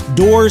 roof,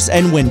 doors,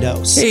 and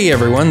windows. Hey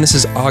everyone, this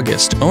is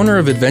August, owner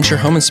of Adventure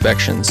Home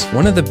Inspections.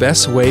 One of the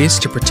best ways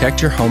to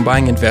protect your home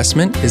buying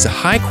investment is a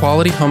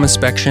high-quality home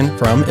inspection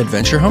from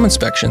Adventure Home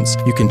Inspections.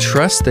 You can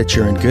trust that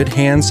you're in good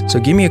hands, so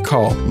give me a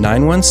call,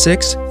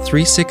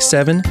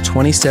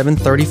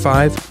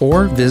 916-367-2735,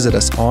 or visit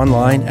us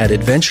online at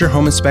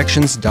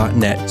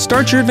adventurehomeinspections.net.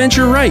 Start your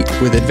adventure right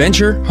with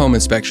Adventure Home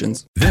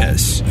Inspections.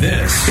 This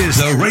is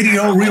the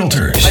Radio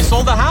Realtors. I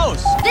sold the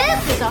house.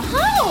 This is a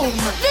home.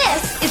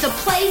 This is a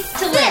place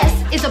to live.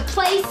 This is a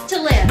place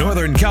to live.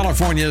 Northern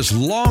California's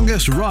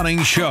longest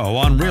running show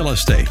on real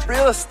estate.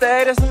 Real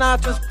estate is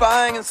not just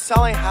buying and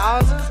selling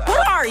houses.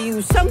 What are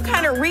you, some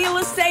kind of real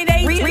estate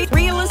agent?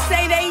 Real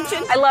estate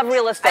agent? I love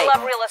real estate.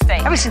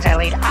 Ever since I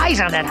laid eyes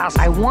on that house,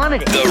 I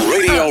wanted it. The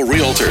Radio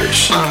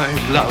Realtors. I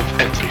love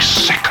every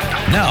second.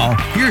 Now,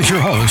 here's your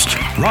host,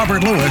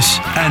 Robert Lewis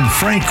and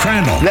Frank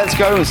Crandall. Let's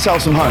go and sell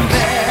some homes.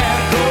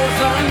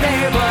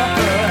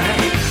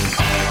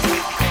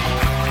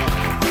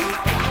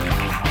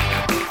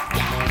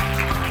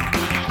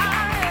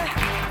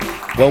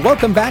 Well,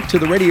 welcome back to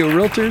the Radio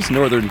Realtors,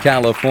 Northern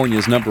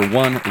California's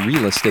 #1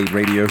 real estate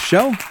radio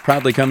show.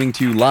 Proudly coming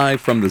to you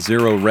live from the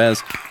Zero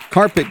Res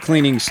Carpet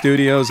Cleaning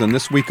Studios. And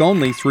this week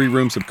only, 3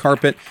 rooms of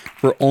carpet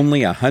for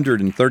only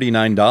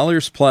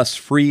 $139 plus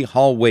free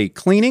hallway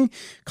cleaning.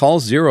 Call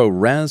Zero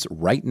Res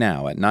right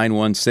now at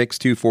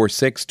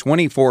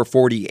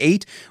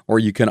 916-246-2448, or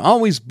you can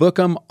always book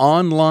them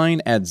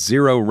online at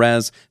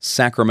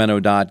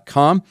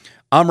ZeroResSacramento.com.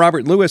 I'm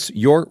Robert Lewis,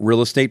 your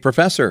real estate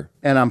professor.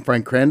 And I'm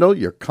Frank Crandall,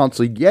 your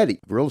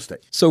consigliere of real estate.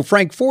 So,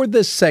 Frank, for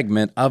this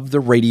segment of the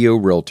Radio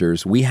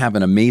Realtors, we have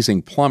an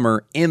amazing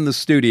plumber in the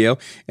studio,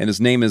 and his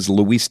name is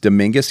Luis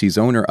Dominguez. He's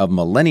owner of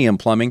Millennium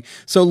Plumbing.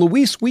 So,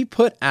 Luis, we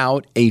put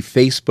out a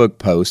Facebook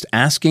post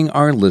asking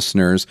our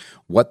listeners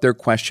what their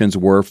questions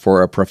were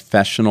for a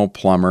professional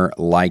plumber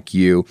like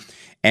you.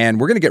 And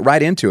we're going to get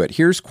right into it.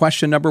 Here's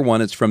question number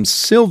 1. It's from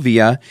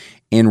Sylvia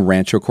in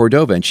Rancho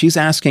Cordova. And she's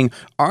asking,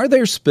 are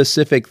there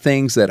specific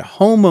things that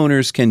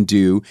homeowners can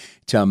do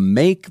to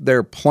make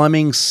their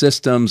plumbing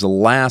systems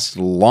last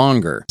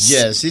longer?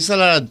 Yes, there's a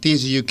lot of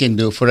things you can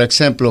do. For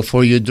example,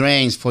 for your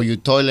drains, for your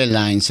toilet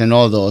lines and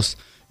all those,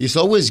 it's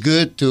always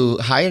good to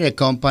hire a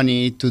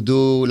company to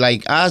do,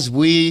 like us,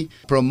 we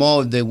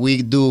promote that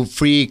we do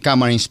free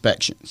camera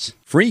inspections.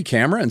 Free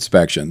camera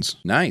inspections.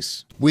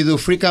 Nice. We do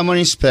free camera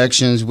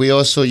inspections. We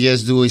also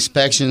just do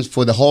inspections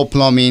for the whole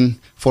plumbing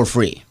for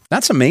free.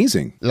 That's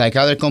amazing. Like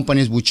other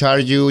companies would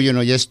charge you,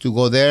 just to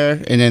go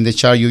there, and then they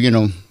charge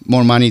you,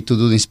 more money to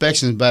do the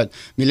inspections. But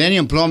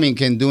Millennium Plumbing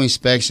can do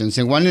inspections.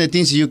 And one of the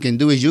things you can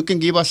do is you can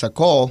give us a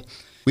call.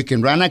 We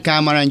can run a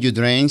camera on your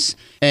drains,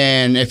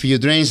 and if your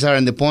drains are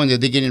in the point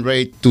that they're getting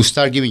ready to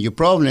start giving you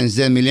problems,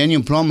 then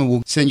Millennium Plumbing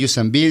will send you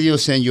some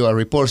videos, send you a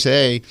report, say,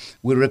 hey,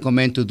 we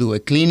recommend to do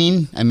a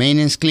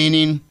maintenance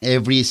cleaning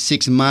every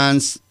 6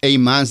 months, 8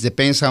 months,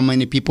 depends how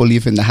many people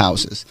live in the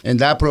houses. And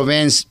that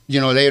prevents,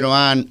 later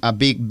on, a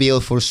big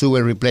bill for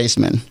sewer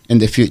replacement in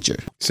the future.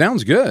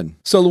 Sounds good.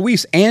 So,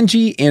 Luis,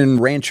 Angie in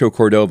Rancho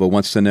Cordova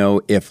wants to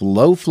know if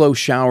low-flow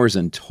showers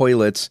and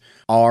toilets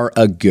are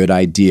a good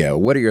idea.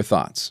 What are your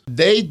thoughts?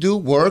 They do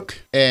work,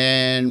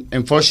 and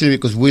unfortunately,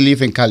 because we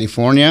live in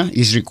California,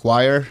 it's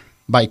required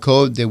by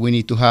code that we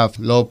need to have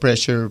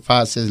low-pressure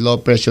faucets,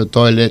 low-pressure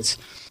toilets.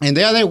 And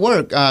they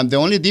work. The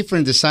only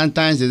difference is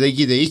sometimes that they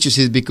give the issues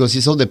is because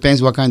it all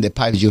depends what kind of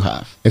pipes you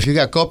have. If you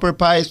got copper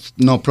pipes,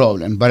 no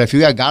problem. But if you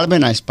got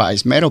galvanized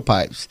pipes, metal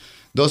pipes,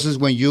 those is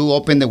when you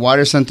open the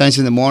water sometimes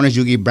in the mornings,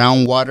 you get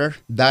brown water.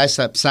 That's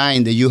a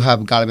sign that you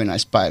have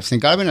galvanized pipes.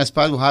 And galvanized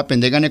pipes will happen,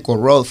 they're going to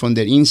corrode from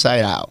the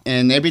inside out.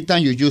 And every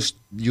time you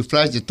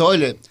flush the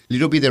toilet, a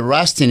little bit of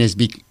rustiness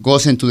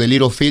goes into the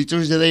little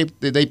filters that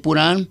they put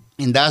on.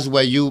 And that's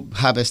where you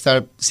have to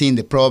start seeing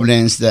the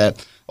problems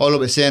that all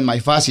of a sudden my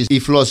faucet,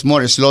 it flows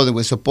more slow than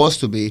we're supposed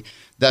to be.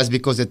 That's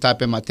because the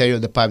type of material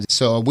of the pipes.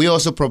 So we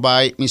also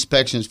provide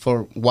inspections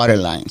for water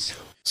lines.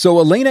 So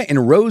Elena in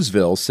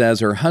Roseville says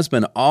her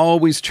husband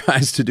always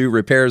tries to do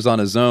repairs on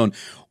his own.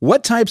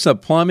 What types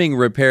of plumbing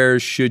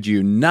repairs should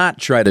you not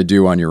try to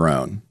do on your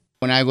own?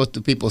 When I go to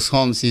people's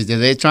homes, is that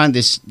they're trying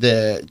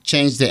to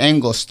change the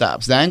angle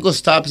stops. The angle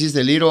stops is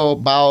the little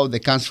valve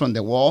that comes from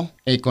the wall.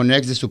 It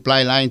connects the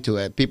supply line to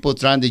it. People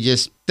trying to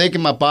just take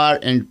them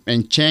apart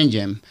and change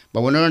them.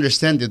 But we don't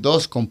understand that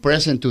those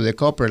compress into the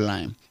copper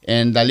line.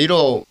 And the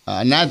little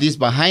nut is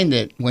behind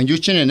it. When you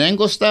change an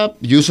angle stop,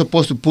 you're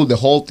supposed to pull the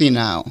whole thing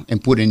out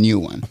and put a new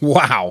one.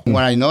 Wow.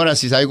 What I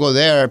notice is I go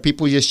there,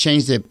 people just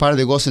change the part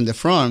that goes in the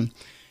front.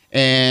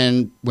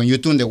 And when you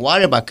turn the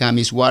water back on,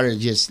 it's water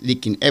just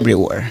leaking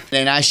everywhere.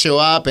 And I show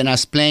up and I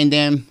explain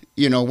them.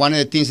 One of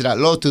the things that I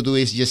love to do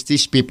is just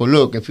teach people,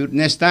 look, if you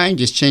next time,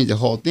 just change the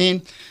whole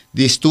thing.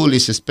 This tool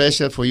is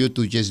special for you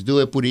to just do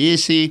it pretty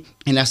easy.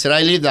 And after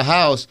I leave the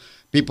house,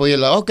 people are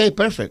like, okay,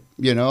 perfect,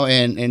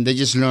 and they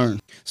just learn.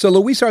 So,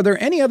 Luis, are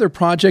there any other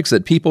projects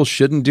that people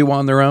shouldn't do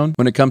on their own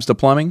when it comes to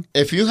plumbing?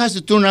 If you have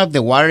to turn off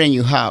the water in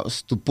your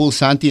house to pull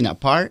something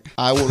apart,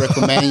 I would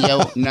recommend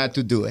you not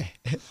to do it.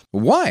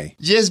 Why?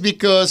 Just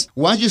because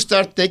once you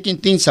start taking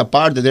things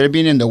apart that they've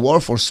been in the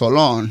world for so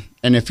long,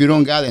 and if you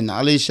don't got the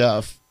knowledge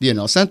of,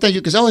 sometimes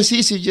you can say, oh, it's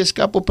easy, just a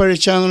couple pair of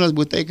channels,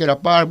 we'll take it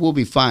apart, we'll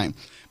be fine.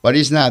 But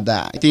it's not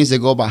that. Things that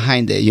go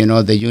behind it,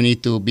 that you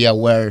need to be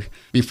aware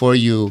before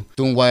you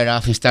turn wire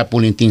off and start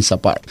pulling things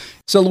apart.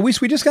 So,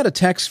 Luis, we just got a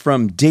text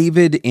from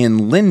David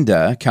in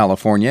Linda,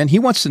 California, and he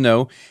wants to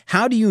know,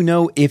 how do you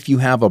know if you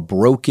have a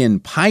broken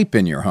pipe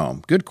in your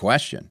home? Good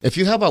question. If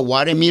you have a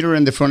water meter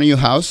in the front of your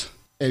house,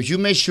 if you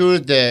make sure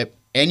that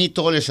any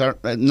toilets are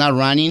not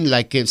running,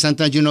 like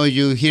sometimes,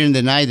 you hear in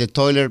the night the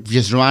toilet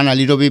just run a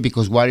little bit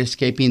because water is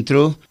escaping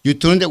through, you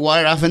turn the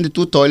water off in the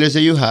two toilets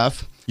that you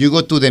have. You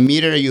go to the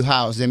meter of your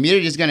house. The meter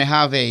is going to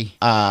have a...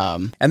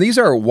 And these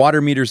are water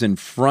meters in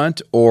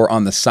front or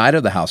on the side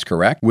of the house,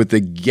 correct? With the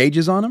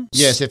gauges on them?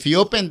 Yes. If you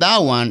open that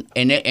one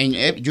and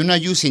you're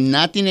not using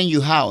nothing in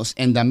your house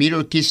and the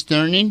meter keeps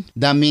turning,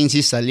 that means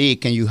it's a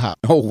leak in your house.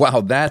 Oh, wow.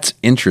 That's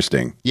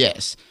interesting.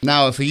 Yes.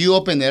 Now, if you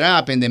open it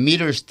up and the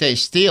meter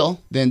stays still,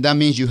 then that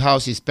means your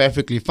house is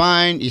perfectly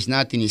fine. It's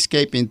nothing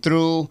escaping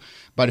through.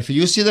 But if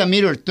you see the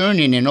meter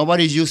turning and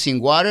nobody's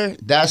using water,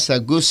 that's a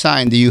good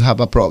sign that you have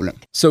a problem.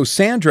 So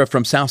Sandra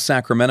from South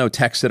Sacramento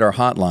texted our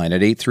hotline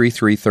at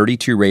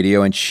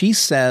 833-32-RADIO, and she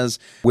says,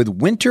 with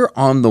winter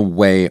on the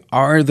way,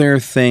 are there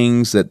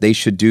things that they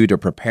should do to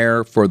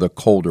prepare for the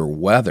colder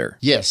weather?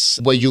 Yes.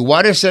 When your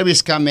water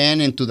service come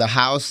into the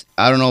house,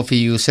 I don't know if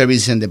you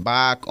service in the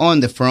back or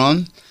in the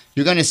front,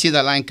 you're going to see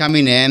the line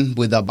coming in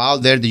with a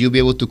valve there that you'll be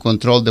able to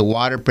control the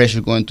water pressure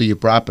going to your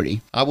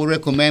property. I would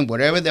recommend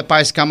wherever the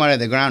pipes come out of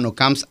the ground or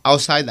comes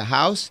outside the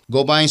house,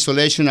 go buy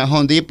insulation at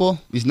Home Depot.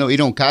 It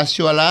don't cost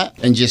you a lot.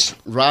 And just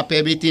wrap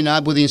everything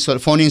up with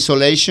foam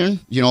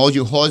insulation. All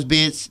your hose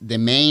bits, the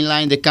main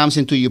line that comes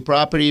into your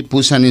property,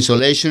 put some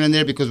insulation in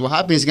there because what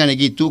happens is going to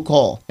get too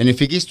cold. And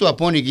if it gets to a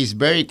point it gets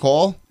very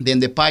cold, then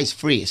the pipes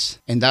freeze.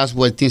 And that's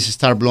where things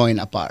start blowing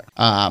apart.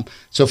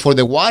 So for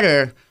the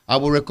water, I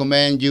would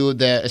recommend you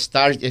that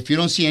if you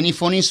don't see any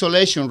foam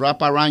insulation,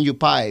 wrap around your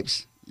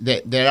pipes.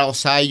 they're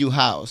outside your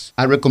house,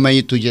 I recommend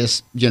you to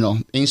just,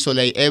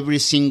 insulate every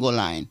single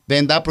line.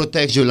 Then that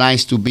protects your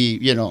lines to be,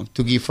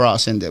 to give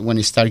frost when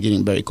it starts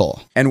getting very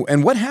cold.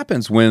 And what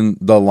happens when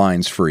the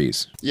lines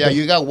freeze? Yeah,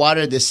 you got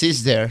water that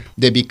sits there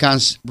that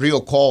becomes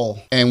real cold.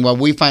 And what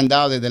we find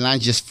out that the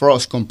lines just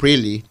froze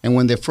completely. And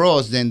when they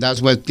froze, then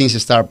that's when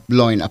things start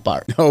blowing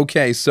apart.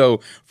 Okay,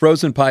 so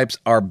frozen pipes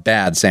are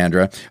bad,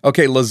 Sandra.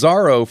 Okay,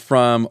 Lazaro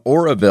from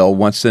Oroville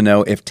wants to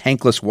know if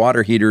tankless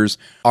water heaters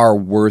are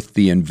worth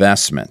the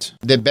investment.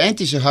 The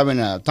advantage of having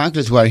a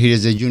tankless water heater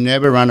is that you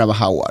never run out of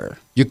hot water.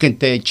 You can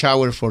take a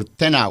shower for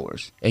 10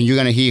 hours and you're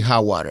going to heat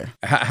hot water.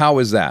 How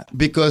is that?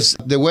 Because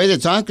the way the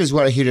tankless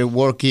water heater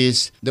works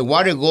is the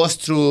water goes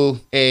through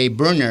a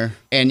burner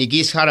and it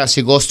gets hot as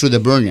it goes through the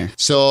burner.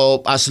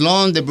 So as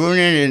long as the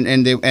burner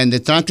and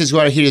the tankless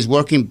water heater is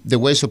working the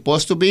way it's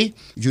supposed to be,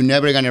 you're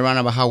never going to run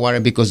out of hot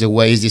water because the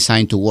way it's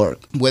designed to work.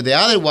 With the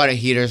other water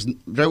heaters,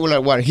 regular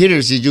water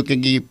heaters, is you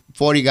can give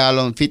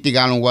 40-gallon,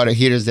 50-gallon water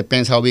heaters,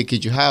 depends how big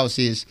your house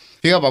is.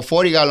 If you have a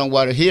 40-gallon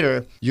water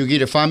heater, you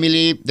get a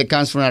family that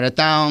comes from out of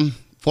town,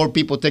 4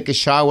 people take a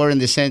shower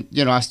and they send,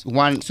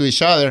 one to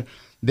each other,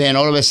 then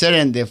all of a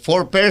sudden the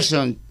 4th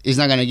person is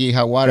not going to get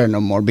hot water no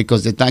more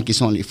because the tank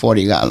is only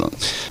 40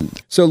 gallons.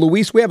 So,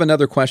 Luis, we have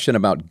another question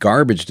about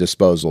garbage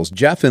disposals.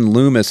 Jeff in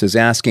Loomis is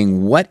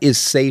asking, what is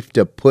safe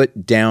to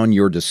put down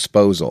your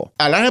disposal?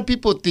 A lot of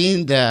people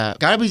think that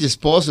garbage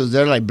disposals,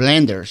 they're like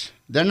blenders.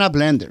 They're not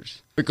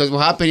blenders. Because what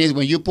happens is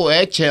when you put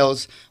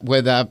eggshells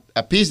with a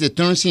piece that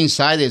turns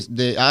inside, it's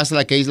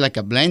like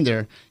a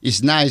blender.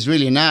 It's not. It's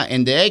really not.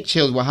 And the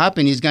eggshells, what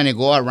happens is going to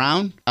go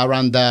around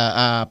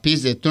the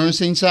piece that turns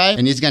inside,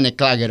 and it's going to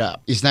clog it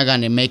up. It's not going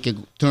to make it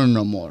turn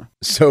no more.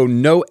 So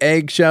no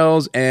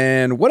eggshells.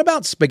 And what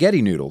about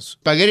spaghetti noodles?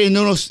 Spaghetti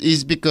noodles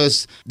is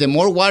because the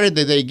more water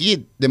that they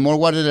get, the more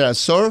water they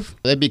absorb,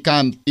 they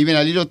become, even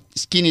a little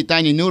skinny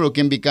tiny noodle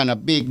can become a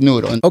big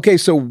noodle. Okay,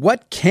 so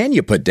what can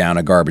you put down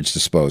a garbage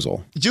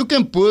disposal? You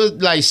can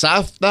put like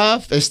soft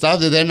stuff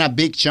that they're not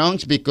big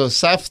chunks, because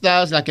soft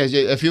stuff, like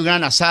if you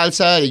grind a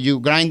salsa, you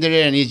grind it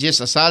and it's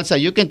just a salsa,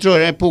 you can throw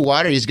it and put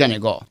water, it's going to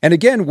go. And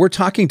again, we're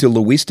talking to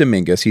Luis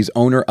Dominguez. He's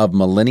owner of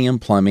Millennium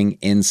Plumbing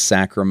in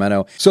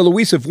Sacramento. So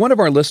Luis, if one of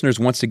our listeners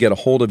wants to get a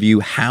hold of you,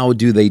 how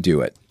do they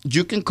do it?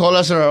 You can call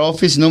us at our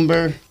office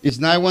number. It's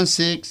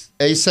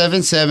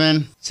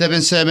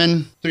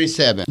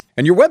 916-877-7737.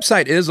 And your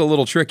website is a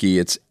little tricky.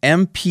 It's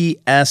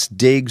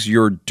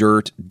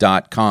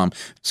mpsdigsyourdirt.com.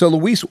 So,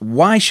 Luis,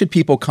 why should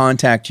people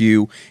contact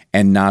you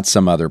and not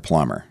some other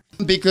plumber?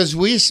 Because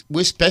we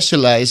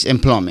specialize in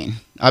plumbing.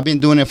 I've been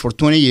doing it for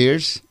 20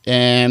 years,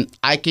 and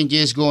I can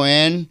just go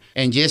in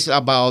and just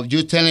about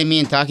you telling me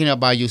and talking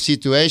about your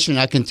situation,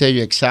 I can tell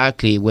you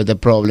exactly what the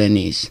problem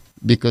is.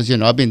 Because,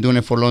 I've been doing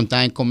it for a long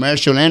time,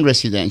 commercial and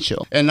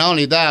residential. And not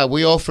only that,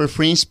 we offer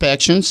free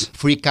inspections,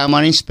 free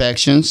camera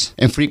inspections,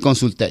 and free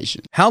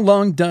consultation. How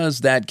long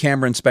does that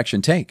camera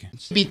inspection take?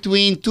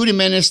 Between 30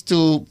 minutes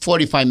to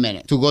 45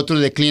 minutes to go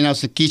through the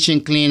cleanouts, the kitchen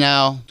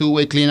cleanout,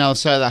 two-way clean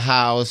outside the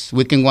house.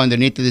 We can go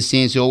underneath the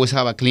scenes. You always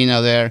have a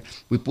cleaner there.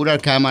 We put our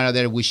camera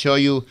there. We show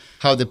you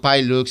how the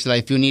pipe looks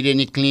like. If you need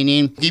any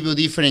cleaning, give you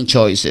different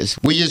choices.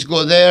 We just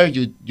go there.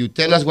 You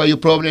tell us what your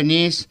problem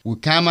is. We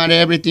camera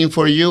everything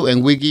for you,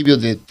 and we give you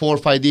the 4 or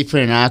 5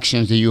 different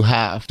actions that you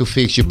have to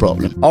fix your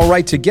problem. All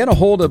right, to get a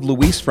hold of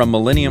Luis from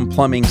Millennium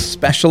Plumbing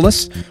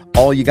Specialists,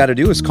 all you got to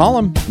do is call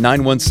him,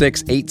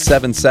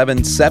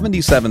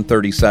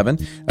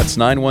 916-877-7737. That's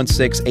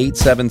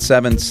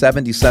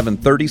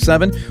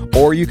 916-877-7737.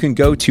 Or you can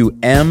go to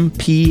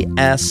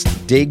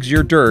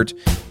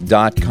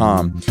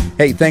mpsdigsyourdirt.com.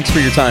 Hey, thanks for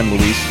your time,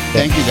 Luis.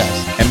 Thank you,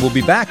 guys. And we'll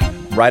be back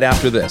right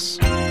after this.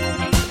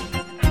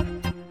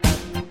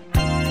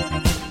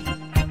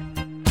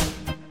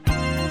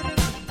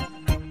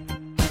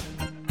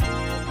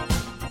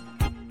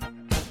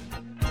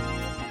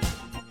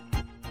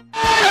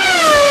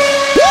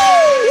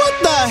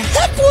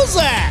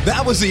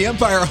 That was the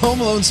Empire Home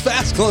Loans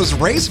Fast Close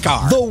race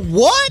car. The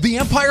what? The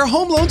Empire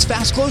Home Loans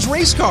Fast Close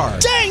race car.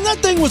 Dang, that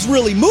thing was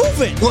really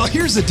moving. Well,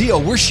 here's the deal.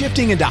 We're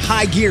shifting into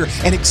high gear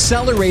and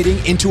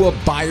accelerating into a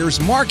buyer's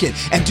market.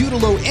 And due to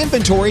low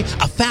inventory,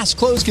 a fast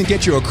close can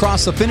get you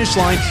across the finish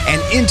line and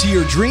into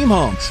your dream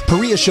home.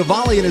 Perea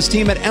Chevalier and his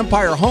team at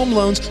Empire Home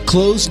Loans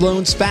close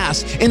loans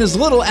fast in as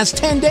little as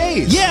 10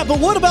 days. Yeah, but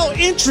what about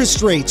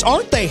interest rates?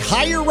 Aren't they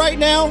higher right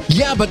now?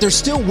 Yeah, but they're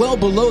still well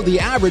below the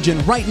average.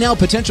 And right now,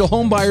 potential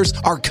home buyers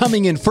are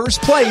coming in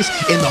first place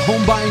in the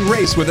home buying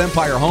race with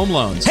Empire Home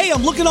Loans. Hey,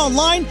 I'm looking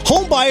online.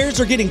 Home buyers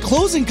are getting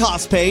closing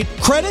costs paid,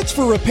 credits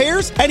for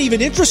repairs, and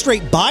even interest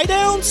rate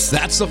buy-downs.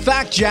 That's a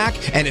fact, Jack.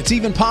 And it's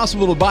even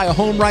possible to buy a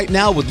home right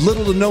now with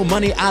little to no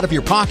money out of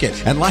your pocket.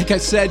 And like I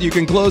said, you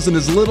can close in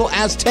as little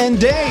as 10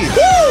 days.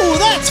 Woo,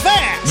 that's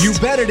fast. You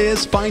bet it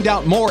is. Find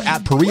out more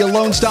at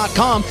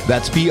PereaLoans.com.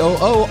 That's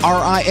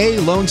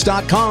POORIA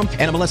Loans.com.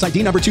 And MLS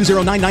ID number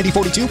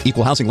 2099042.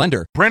 Equal housing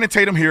lender. Brandon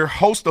Tatum here,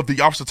 host of the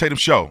Officer Tatum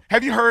Show.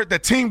 Have you heard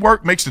that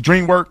teamwork makes the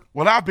dream work?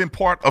 Well, I've been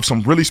part of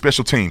some really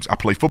special teams. I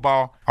play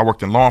football, I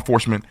worked in law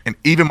enforcement, and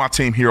even my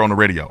team here on the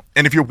radio.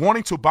 And if you're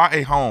wanting to buy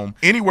a home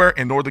anywhere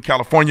in Northern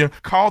California,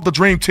 call the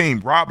Dream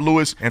Team, Rob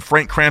Lewis and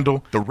Frank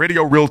Crandall, the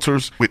radio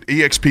realtors with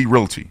eXp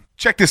Realty.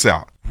 Check this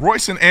out.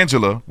 Royce and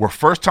Angela were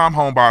first-time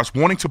homebuyers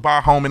wanting to buy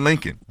a home in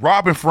Lincoln.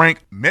 Rob and Frank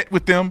met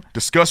with them,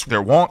 discussed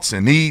their wants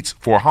and needs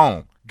for a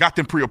home, got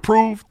them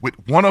pre-approved with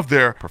one of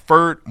their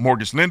preferred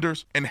mortgage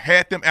lenders, and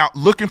had them out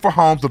looking for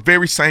homes the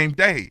very same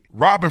day.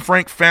 Rob and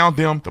Frank found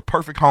them the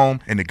perfect home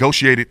and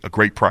negotiated a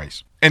great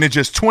price. And in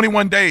just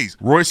 21 days,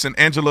 Royce and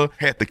Angela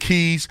had the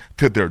keys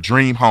to their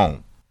dream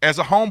home. As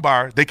a home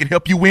buyer, they can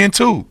help you win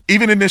too,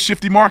 even in this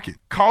shifty market.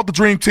 Call the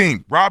Dream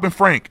Team, Rob and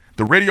Frank,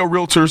 the radio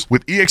realtors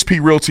with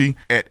eXp Realty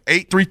at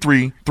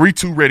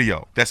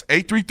 833-32-RADIO. That's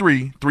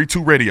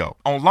 833-32-RADIO.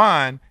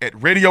 Online at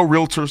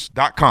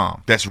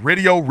radiorealtors.com. That's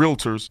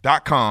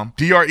radiorealtors.com.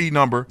 DRE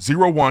number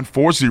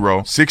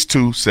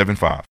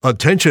 01406275.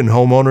 Attention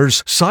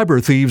homeowners,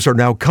 cyber thieves are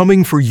now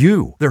coming for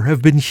you. There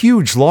have been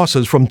huge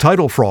losses from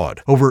title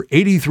fraud. Over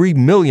 83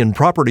 million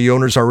property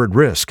owners are at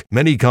risk.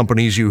 Many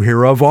companies you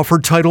hear of offer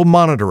title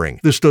monitoring.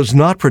 This does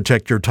not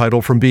protect your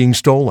title from being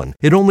stolen.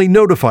 It only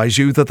notifies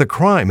you that the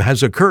crime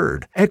has occurred.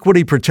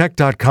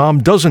 EquityProtect.com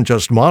doesn't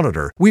just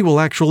monitor. We will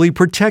actually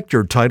protect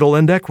your title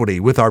and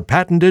equity with our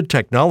patented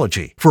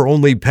technology. For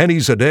only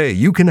pennies a day,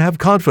 you can have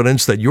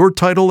confidence that your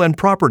title and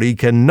property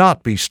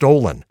cannot be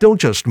stolen. Don't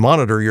just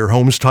monitor your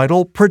home's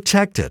title,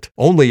 protect it.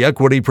 Only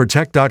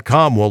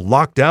EquityProtect.com will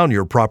lock down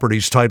your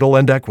property's title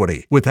and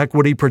equity. With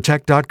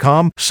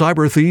EquityProtect.com,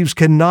 cyber thieves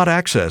cannot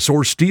access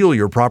or steal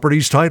your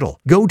property's title.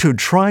 Go to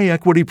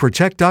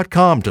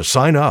TryEquityProtect.com to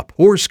sign up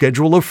or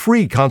schedule a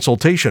free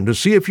consultation to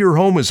see if your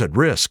home is at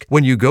risk.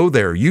 When you go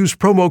there, use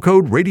promo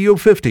code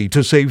Radio50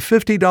 to save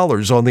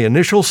 $50 on the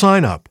initial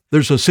sign-up.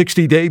 There's a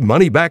 60-day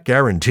money-back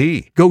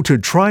guarantee. Go to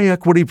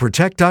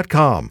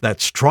TryEquityProtect.com.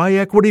 That's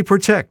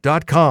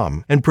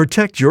TryEquityProtect.com and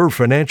protect your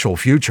financial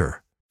future.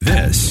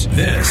 This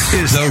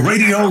is the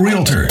Radio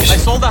Realtors. I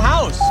sold the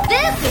house.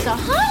 This is a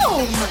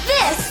home.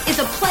 This is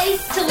a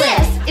place to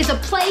live. This is a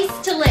place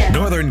to live.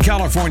 Northern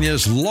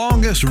California's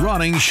longest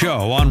running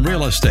show on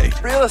real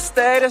estate. Real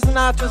estate is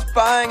not just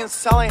buying and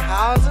selling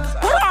houses.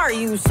 What are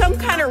you, some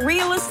kind of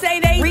real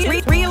estate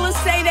agent? Real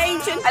estate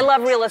agent? I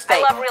love real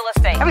estate.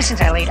 Ever since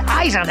I laid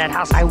eyes on that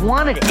house, I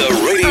wanted it. The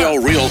Radio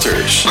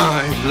Realtors.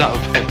 I love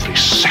every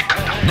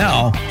second.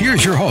 Now,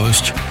 here's your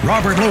host,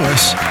 Robert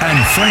Lewis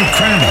and Frank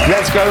Crandall.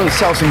 Let's go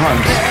sell some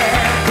homes.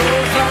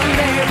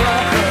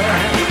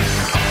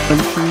 1,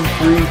 2,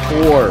 3,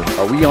 4.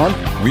 Are we on?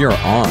 We are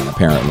on,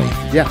 apparently.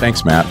 Yeah.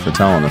 Thanks, Matt, for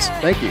telling us.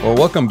 Thank you. Well,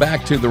 welcome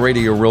back to the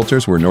Radio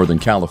Realtors. We're Northern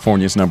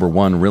California's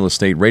 #1 real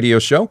estate radio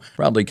show,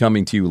 proudly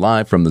coming to you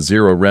live from the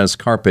Zero Res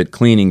Carpet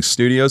Cleaning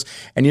Studios.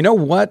 And you know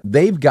what?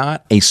 They've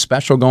got a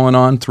special going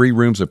on, 3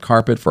 rooms of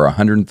carpet for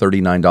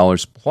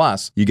 $139,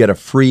 plus you get a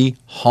free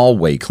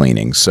hallway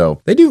cleaning.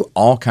 So they do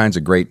all kinds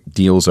of great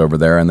deals over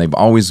there, and they've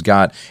always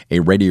got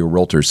a Radio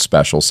Realtors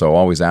special, so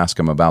always ask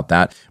them about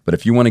that. But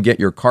if you want to get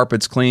your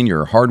carpets clean,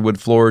 your hardwood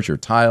floors, your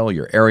tile,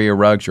 your area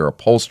rugs, your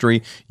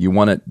upholstery, you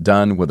want it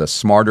done with a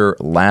smarter,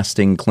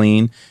 lasting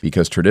clean,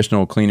 because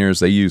traditional cleaners,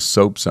 they use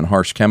soaps and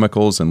harsh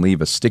chemicals and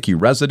leave a sticky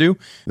residue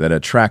that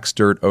attracts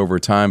dirt over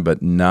time,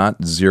 but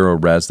not Zero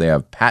Res. They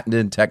have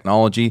patented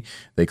technology.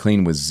 They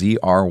clean with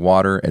ZR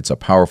water. It's a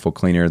powerful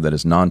cleaner that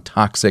is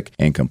non-toxic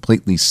and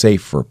completely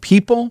safe for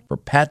people, for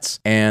pets,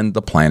 and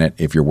the planet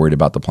if you're worried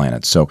about the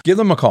planet. So give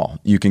them a call.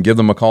 You can give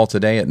them a call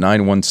today at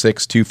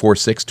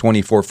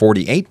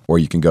 916-246-2448, or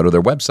you can go to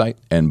their website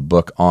and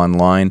book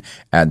online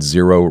at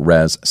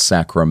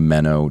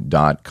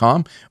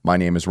ZeroResSacramento.com. My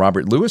name is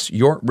Robert Lewis,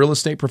 your real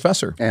estate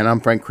professor. And I'm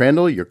Frank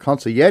Crandall, your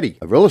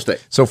consigliere of real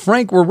estate. So,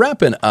 Frank, we're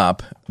wrapping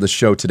up the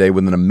show today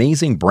with an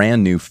amazing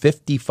brand new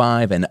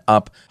 55 and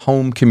up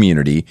home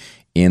community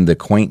in the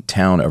quaint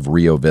town of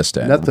Rio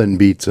Vista. Nothing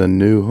beats a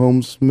new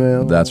home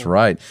smell. That's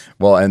right.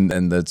 Well,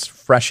 and it's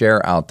fresh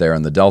air out there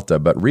in the Delta,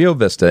 but Rio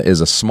Vista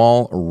is a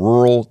small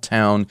rural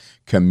town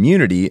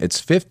community. It's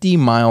 50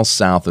 miles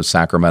south of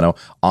Sacramento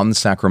on the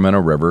Sacramento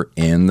River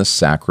in the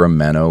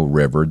Sacramento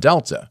River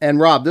Delta. And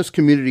Rob, this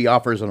community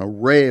offers an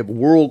array of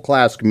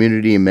world-class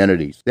community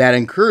amenities that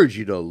encourage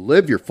you to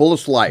live your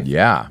fullest life.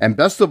 Yeah. And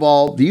best of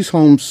all, these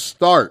homes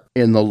start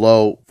in the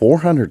low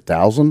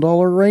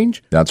 $400,000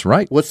 range. That's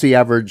right. What's the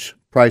average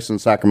price in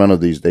Sacramento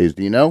these days?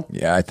 Do you know?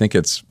 Yeah, I think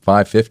it's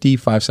 $550,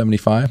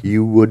 $575.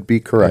 You would be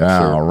correct,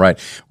 sir. All right.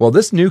 Well,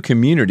 this new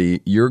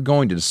community, you're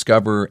going to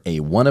discover a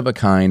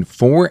one-of-a-kind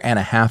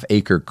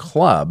 4.5-acre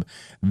club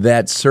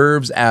that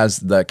serves as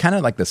the kind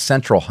of like the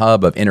central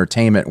hub of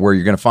entertainment, where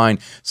you're going to find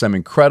some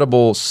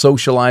incredible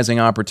socializing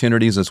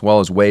opportunities as well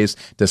as ways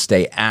to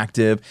stay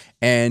active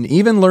and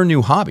even learn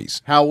new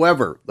hobbies.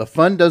 However, the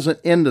fun doesn't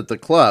end at the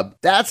club.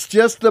 That's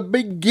just the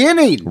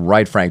beginning.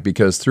 Right, Frank,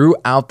 because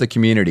throughout the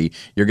community,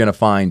 you're going to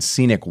find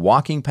scenic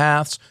walking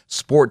paths,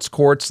 sports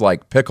courts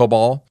like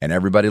pickleball, and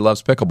everybody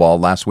loves pickleball.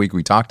 Last week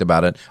we talked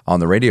about it on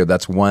the radio.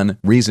 That's one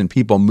reason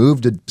people move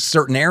to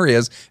certain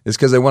areas is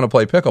because they want to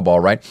play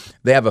pickleball, right?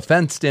 They have a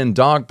fenced-in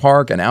dog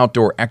park, an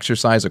outdoor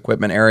exercise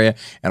equipment area,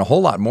 and a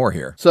whole lot more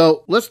here.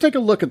 So let's take a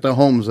look at the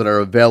homes that are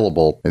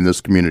available in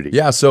this community.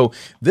 Yeah, so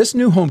this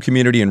new home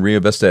community in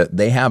Rio Vista,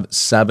 they have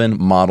 7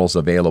 models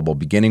available,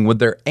 beginning with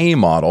their A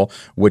model,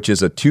 which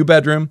is a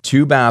 2-bedroom,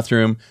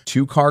 2-bathroom,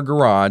 2-car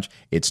garage.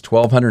 It's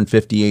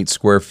 1,258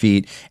 square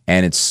feet,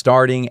 and it's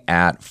starting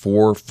at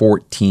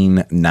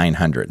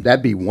 $414,900.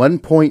 That'd be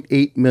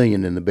 $1.8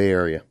 million in the Bay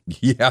Area.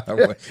 Yeah,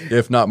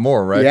 if not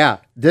more, right? Yeah.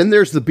 Then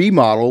there's the B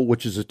model,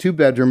 which is a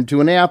 2-bedroom,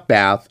 2.5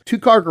 bath,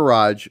 2-car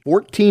garage,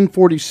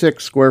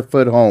 1,446 square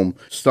foot home,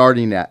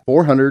 starting at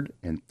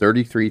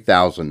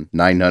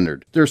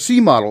 $433,900. Their C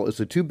model is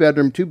a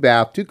 2-bedroom,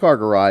 2-bath, 2-car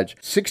garage,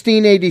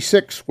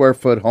 1,686 square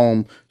foot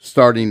home,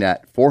 starting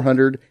at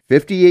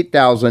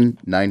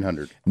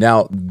 $458,900.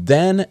 Now,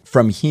 then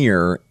from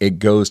here, it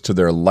goes to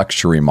their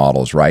luxury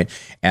models, right?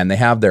 And they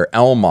have their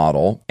L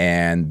model,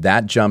 and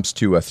that jumps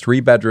to a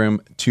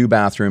 3-bedroom,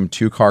 2-bathroom,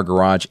 2-car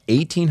garage,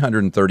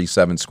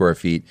 1,837 square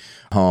feet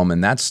home,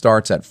 and that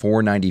starts at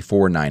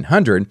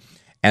 $494,900.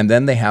 And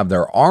then they have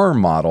their R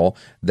model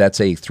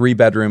that's a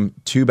 3-bedroom,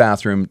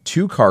 2-bathroom,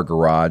 2-car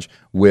garage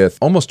with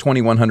almost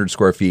 2,100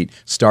 square feet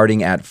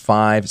starting at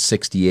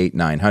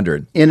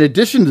 $568,900. In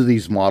addition to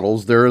these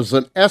models, there is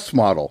an S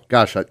model.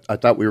 Gosh, I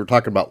thought we were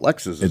talking about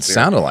Lexus. It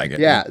sounded like it.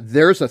 Yeah,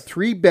 there's a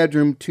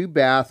 3-bedroom,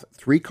 2-bath,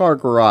 3-car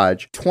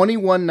garage,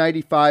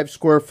 2,195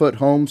 square foot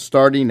home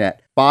starting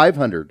at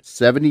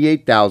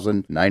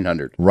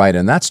 $578,900. Right,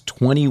 and that's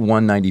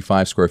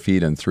 2,195 square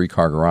feet and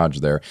 3-car garage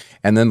there.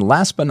 And then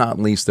last but not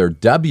least, their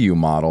W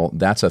model,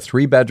 that's a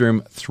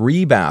 3-bedroom,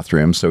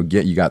 3-bathroom. So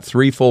you got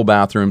 3 full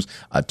bathrooms,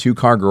 a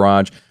 2-car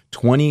garage,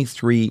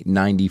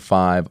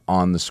 $2,395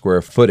 on the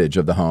square footage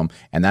of the home,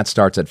 and that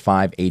starts at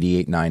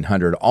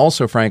 $588,900.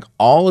 Also, Frank,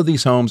 all of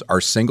these homes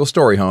are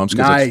single-story homes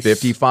because it's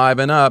 55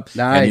 and up.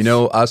 Nice. And you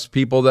know, us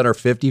people that are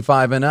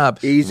 55 and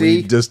up,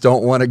 easy, we just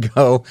don't want to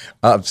go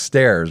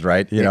upstairs,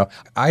 right? You know,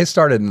 I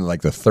started in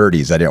like the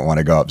 30s. I didn't want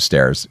to go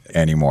upstairs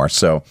anymore,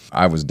 so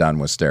I was done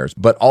with stairs.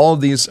 But all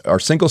of these are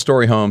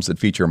single-story homes that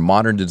feature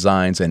modern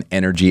designs and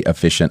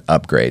energy-efficient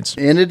upgrades.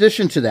 In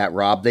addition to that,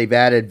 Rob, they've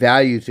added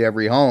value to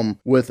every home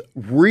with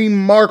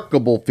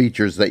remarkable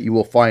features that you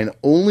will find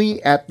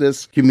only at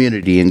this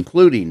community,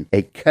 including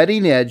a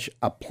cutting-edge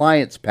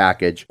appliance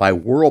package by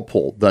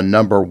Whirlpool, the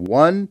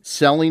 #1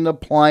 selling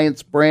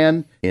appliance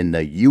brand in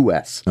the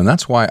U.S. And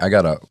that's why I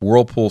got a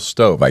Whirlpool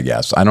stove, I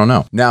guess. I don't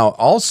know. Now,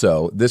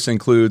 also, this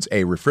includes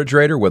a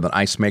refrigerator with an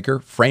ice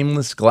maker,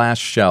 frameless glass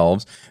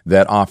shelves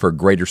that offer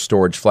greater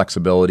storage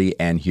flexibility,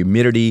 and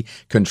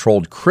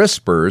humidity-controlled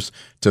crispers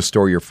to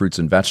store your fruits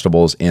and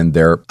vegetables in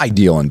their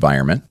ideal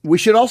environment. We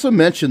should also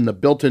mention the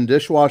built-in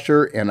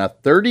dishwasher and a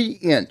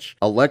 30-inch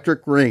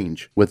electric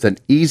range with an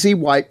easy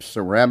wipe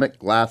ceramic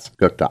glass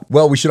cooktop.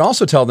 Well, we should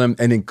also tell them,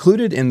 and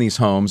included in these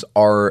homes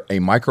are a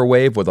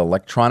microwave with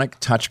electronic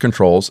touch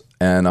controls,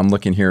 and I'm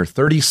looking here,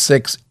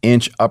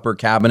 36-inch upper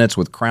cabinets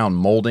with crown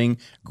molding,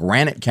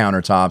 granite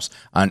countertops,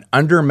 an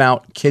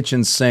undermount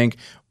kitchen sink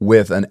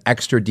with an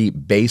extra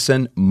deep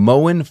basin,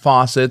 Moen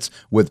faucets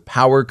with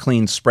power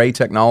clean spray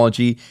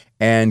technology,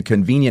 and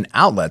convenient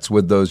outlets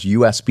with those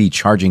USB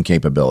charging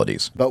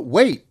capabilities. But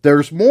wait,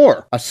 there's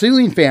more. A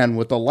ceiling fan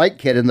with a light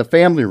kit in the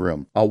family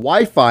room, a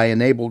Wi-Fi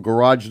enabled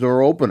garage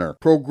door opener,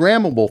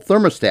 programmable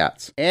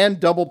thermostats, and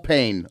double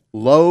pane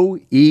low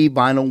E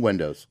vinyl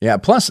windows. Yeah,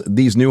 plus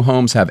these new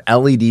homes have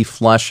LED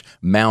flush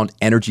mount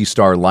Energy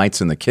Star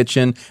lights in the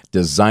kitchen,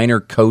 designer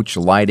coach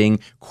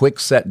lighting, quick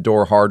set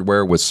door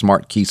hardware with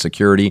smart key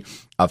security,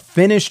 a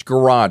finished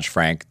garage,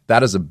 Frank,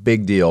 that is a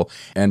big deal,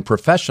 and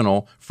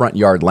professional front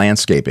yard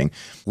landscaping.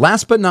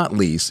 Last but not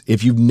least,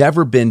 if you've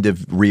never been to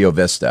Rio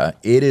Vista,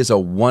 it is a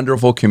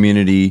wonderful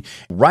community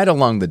right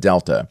along the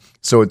Delta.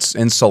 So it's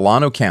in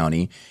Solano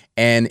County.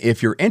 And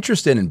if you're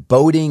interested in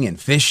boating and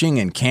fishing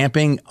and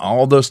camping,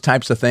 all those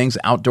types of things,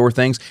 outdoor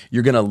things,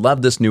 you're going to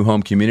love this new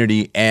home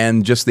community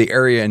and just the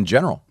area in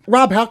general.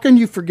 Rob, how can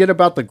you forget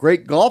about the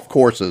great golf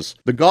courses?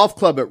 The golf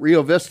club at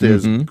Rio Vista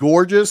is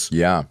gorgeous.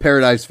 Yeah.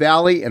 Paradise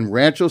Valley and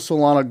Rancho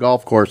Solana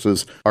golf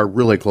courses are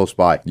really close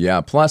by.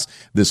 Yeah. Plus,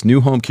 this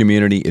new home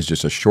community is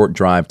just a short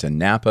drive to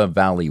Napa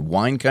Valley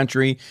Wine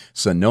Country,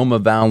 Sonoma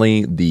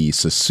Valley, the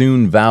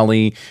Sassoon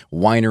Valley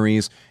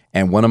wineries,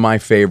 and one of my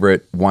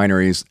favorite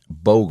wineries,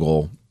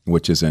 Bogle,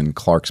 which is in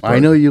Clarksburg. I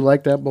know you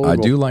like that Bogle. I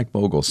do like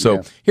Bogle.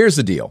 So here's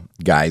the deal,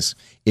 guys.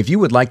 If you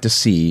would like to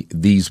see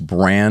these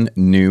brand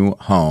new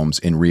homes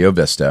in Rio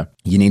Vista,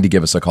 you need to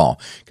give us a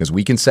call because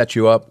we can set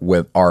you up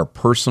with our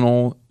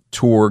personal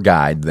tour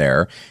guide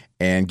there.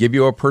 and give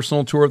you a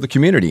personal tour of the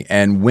community.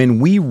 And when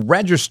we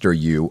register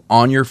you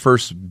on your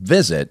first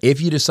visit,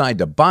 if you decide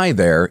to buy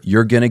there,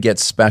 you're going to get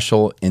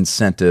special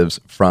incentives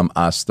from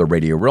us, the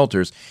Radio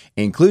Realtors,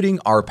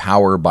 including our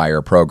Power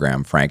Buyer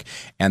program, Frank.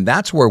 And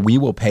that's where we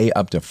will pay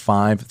up to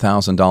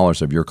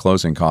 $5,000 of your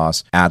closing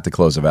costs at the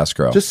close of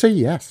escrow. Just say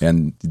yes.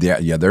 And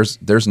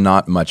there's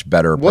not much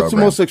better What's program.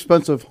 the most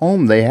expensive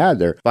home they had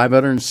there?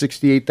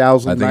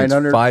 $568,900. I think it's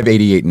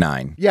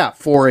 $588,900. Yeah,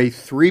 for a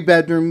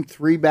 3-bedroom,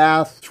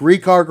 3-bath,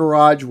 3-car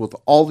garage with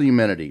all the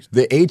amenities.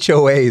 The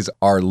HOAs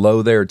are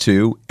low there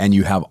too, and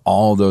you have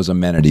all those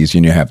amenities.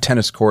 You have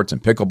tennis courts and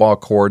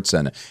pickleball courts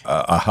and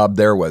a hub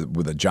there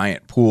with a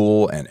giant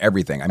pool and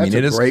everything. I mean,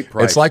 it is great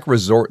price. It's like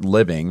resort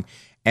living.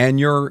 And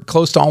you're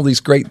close to all these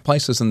great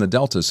places in the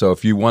Delta. So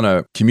if you want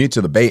to commute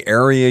to the Bay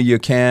Area, you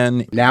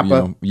can.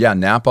 Napa.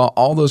 Napa,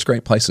 all those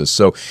great places.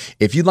 So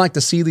if you'd like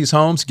to see these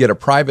homes, get a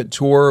private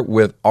tour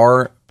with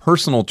our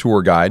personal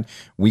tour guide,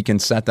 we can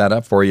set that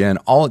up for you. And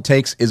all it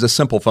takes is a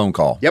simple phone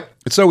call. Yep.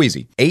 It's so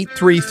easy.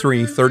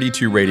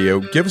 833-32-RADIO.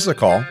 Give us a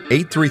call.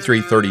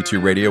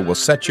 833-32-RADIO. We'll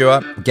set you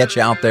up, get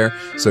you out there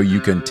so you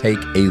can take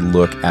a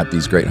look at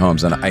these great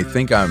homes. And I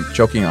think I'm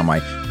choking on my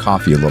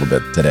coffee a little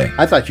bit today.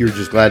 I thought you were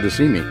just glad to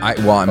see me. I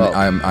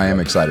am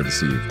excited to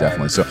see you,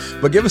 definitely. So,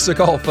 but give us a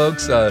call,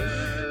 folks.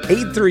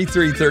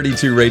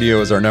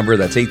 833-32-RADIO is our number.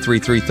 That's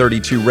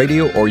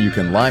 833-32-RADIO, or you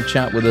can live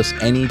chat with us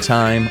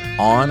anytime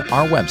on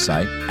our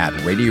website at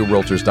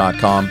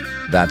radiorealtors.com.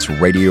 That's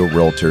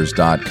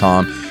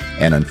radiorealtors.com.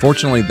 And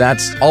unfortunately,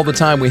 that's all the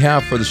time we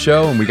have for the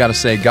show, and we got to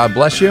say God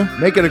bless you.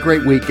 Make it a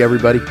great week,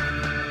 everybody.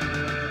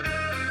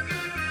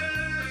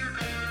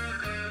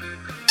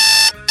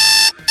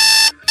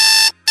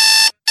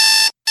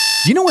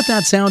 Do you know what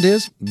that sound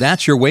is?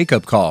 That's your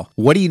wake-up call.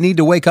 What do you need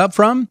to wake up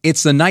from?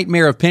 It's the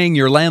nightmare of paying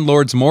your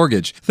landlord's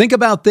mortgage. Think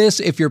about this.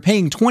 If you're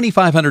paying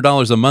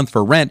 $2,500 a month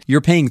for rent,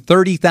 you're paying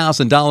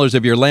 $30,000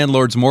 of your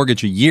landlord's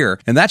mortgage a year,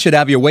 and that should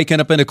have you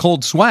waking up in a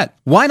cold sweat.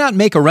 Why not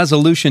make a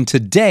resolution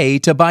today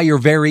to buy your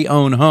very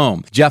own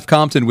home? Jeff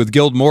Compton with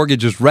Guild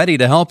Mortgage is ready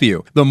to help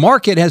you. The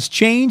market has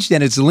changed,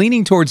 and it's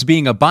leaning towards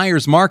being a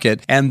buyer's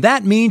market, and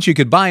that means you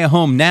could buy a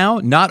home now,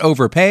 not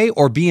overpay,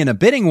 or be in a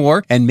bidding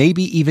war, and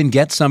maybe even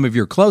get some of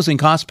your closing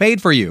costs paid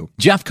for you.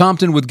 Jeff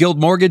Compton with Guild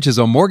Mortgage is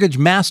a mortgage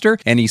master,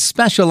 and he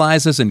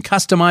specializes in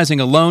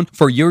customizing a loan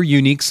for your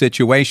unique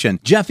situation.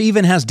 Jeff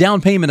even has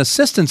down payment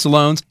assistance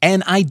loans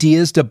and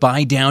ideas to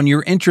buy down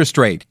your interest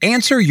rate.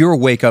 Answer your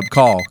wake-up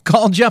call.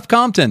 Call Jeff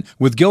Compton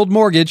with Guild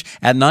Mortgage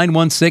at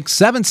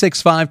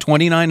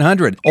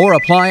 916-765-2900 or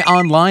apply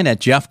online at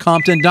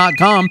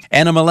jeffcompton.com,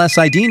 NMLS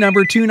ID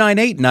number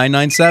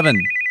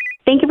 298997.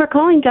 Thank you for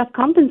calling Jeff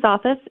Compton's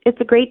office.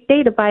 It's a great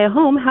day to buy a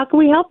home. How can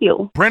we help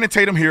you? Brandon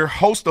Tatum here,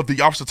 host of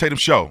the Officer Tatum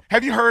Show.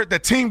 Have you heard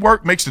that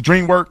teamwork makes the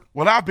dream work?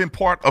 Well, I've been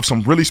part of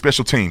some really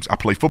special teams. I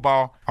play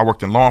football, I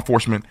worked in law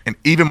enforcement, and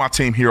even my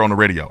team here on the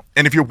radio.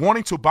 And if you're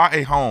wanting to buy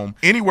a home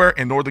anywhere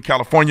in Northern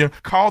California,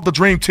 call the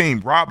dream team,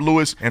 Rob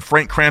Lewis and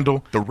Frank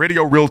Crandall, the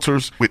Radio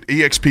Realtors with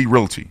eXp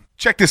Realty.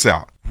 Check this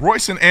out.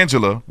 Royce and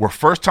Angela were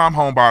first-time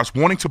homebuyers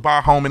wanting to buy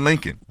a home in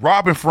Lincoln.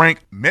 Rob and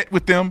Frank met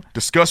with them,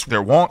 discussed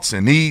their wants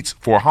and needs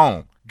for a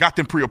home, got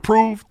them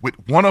pre-approved with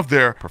one of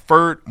their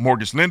preferred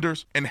mortgage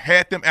lenders, and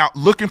had them out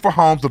looking for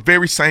homes the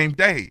very same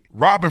day.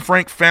 Rob and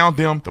Frank found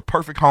them the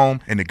perfect home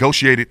and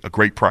negotiated a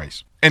great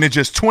price. And in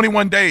just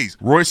 21 days,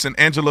 Royce and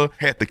Angela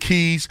had the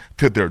keys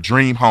to their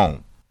dream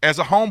home. As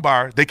a home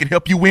buyer, they can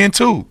help you win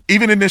too,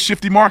 even in this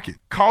shifty market.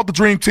 Call the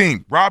dream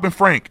team, Rob and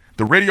Frank,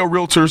 the Radio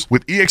Realtors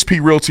with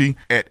eXp Realty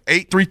at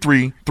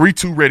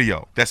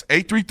 833-32-RADIO. That's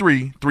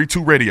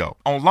 833-32-RADIO.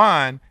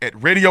 Online at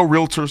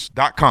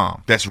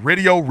radiorealtors.com. That's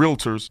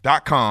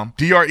radiorealtors.com.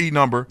 DRE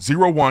number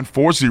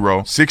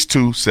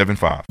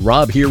 01406275.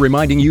 Rob here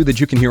reminding you that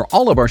you can hear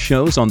all of our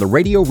shows on the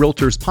Radio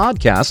Realtors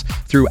podcast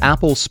through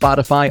Apple,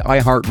 Spotify,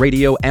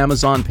 iHeartRadio,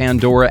 Amazon,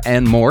 Pandora,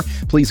 and more.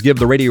 Please give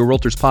the Radio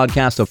Realtors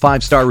podcast a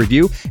 5-star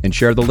review and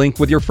share the link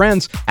with your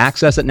friends.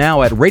 Access it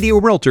now at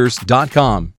radiorealtors.com.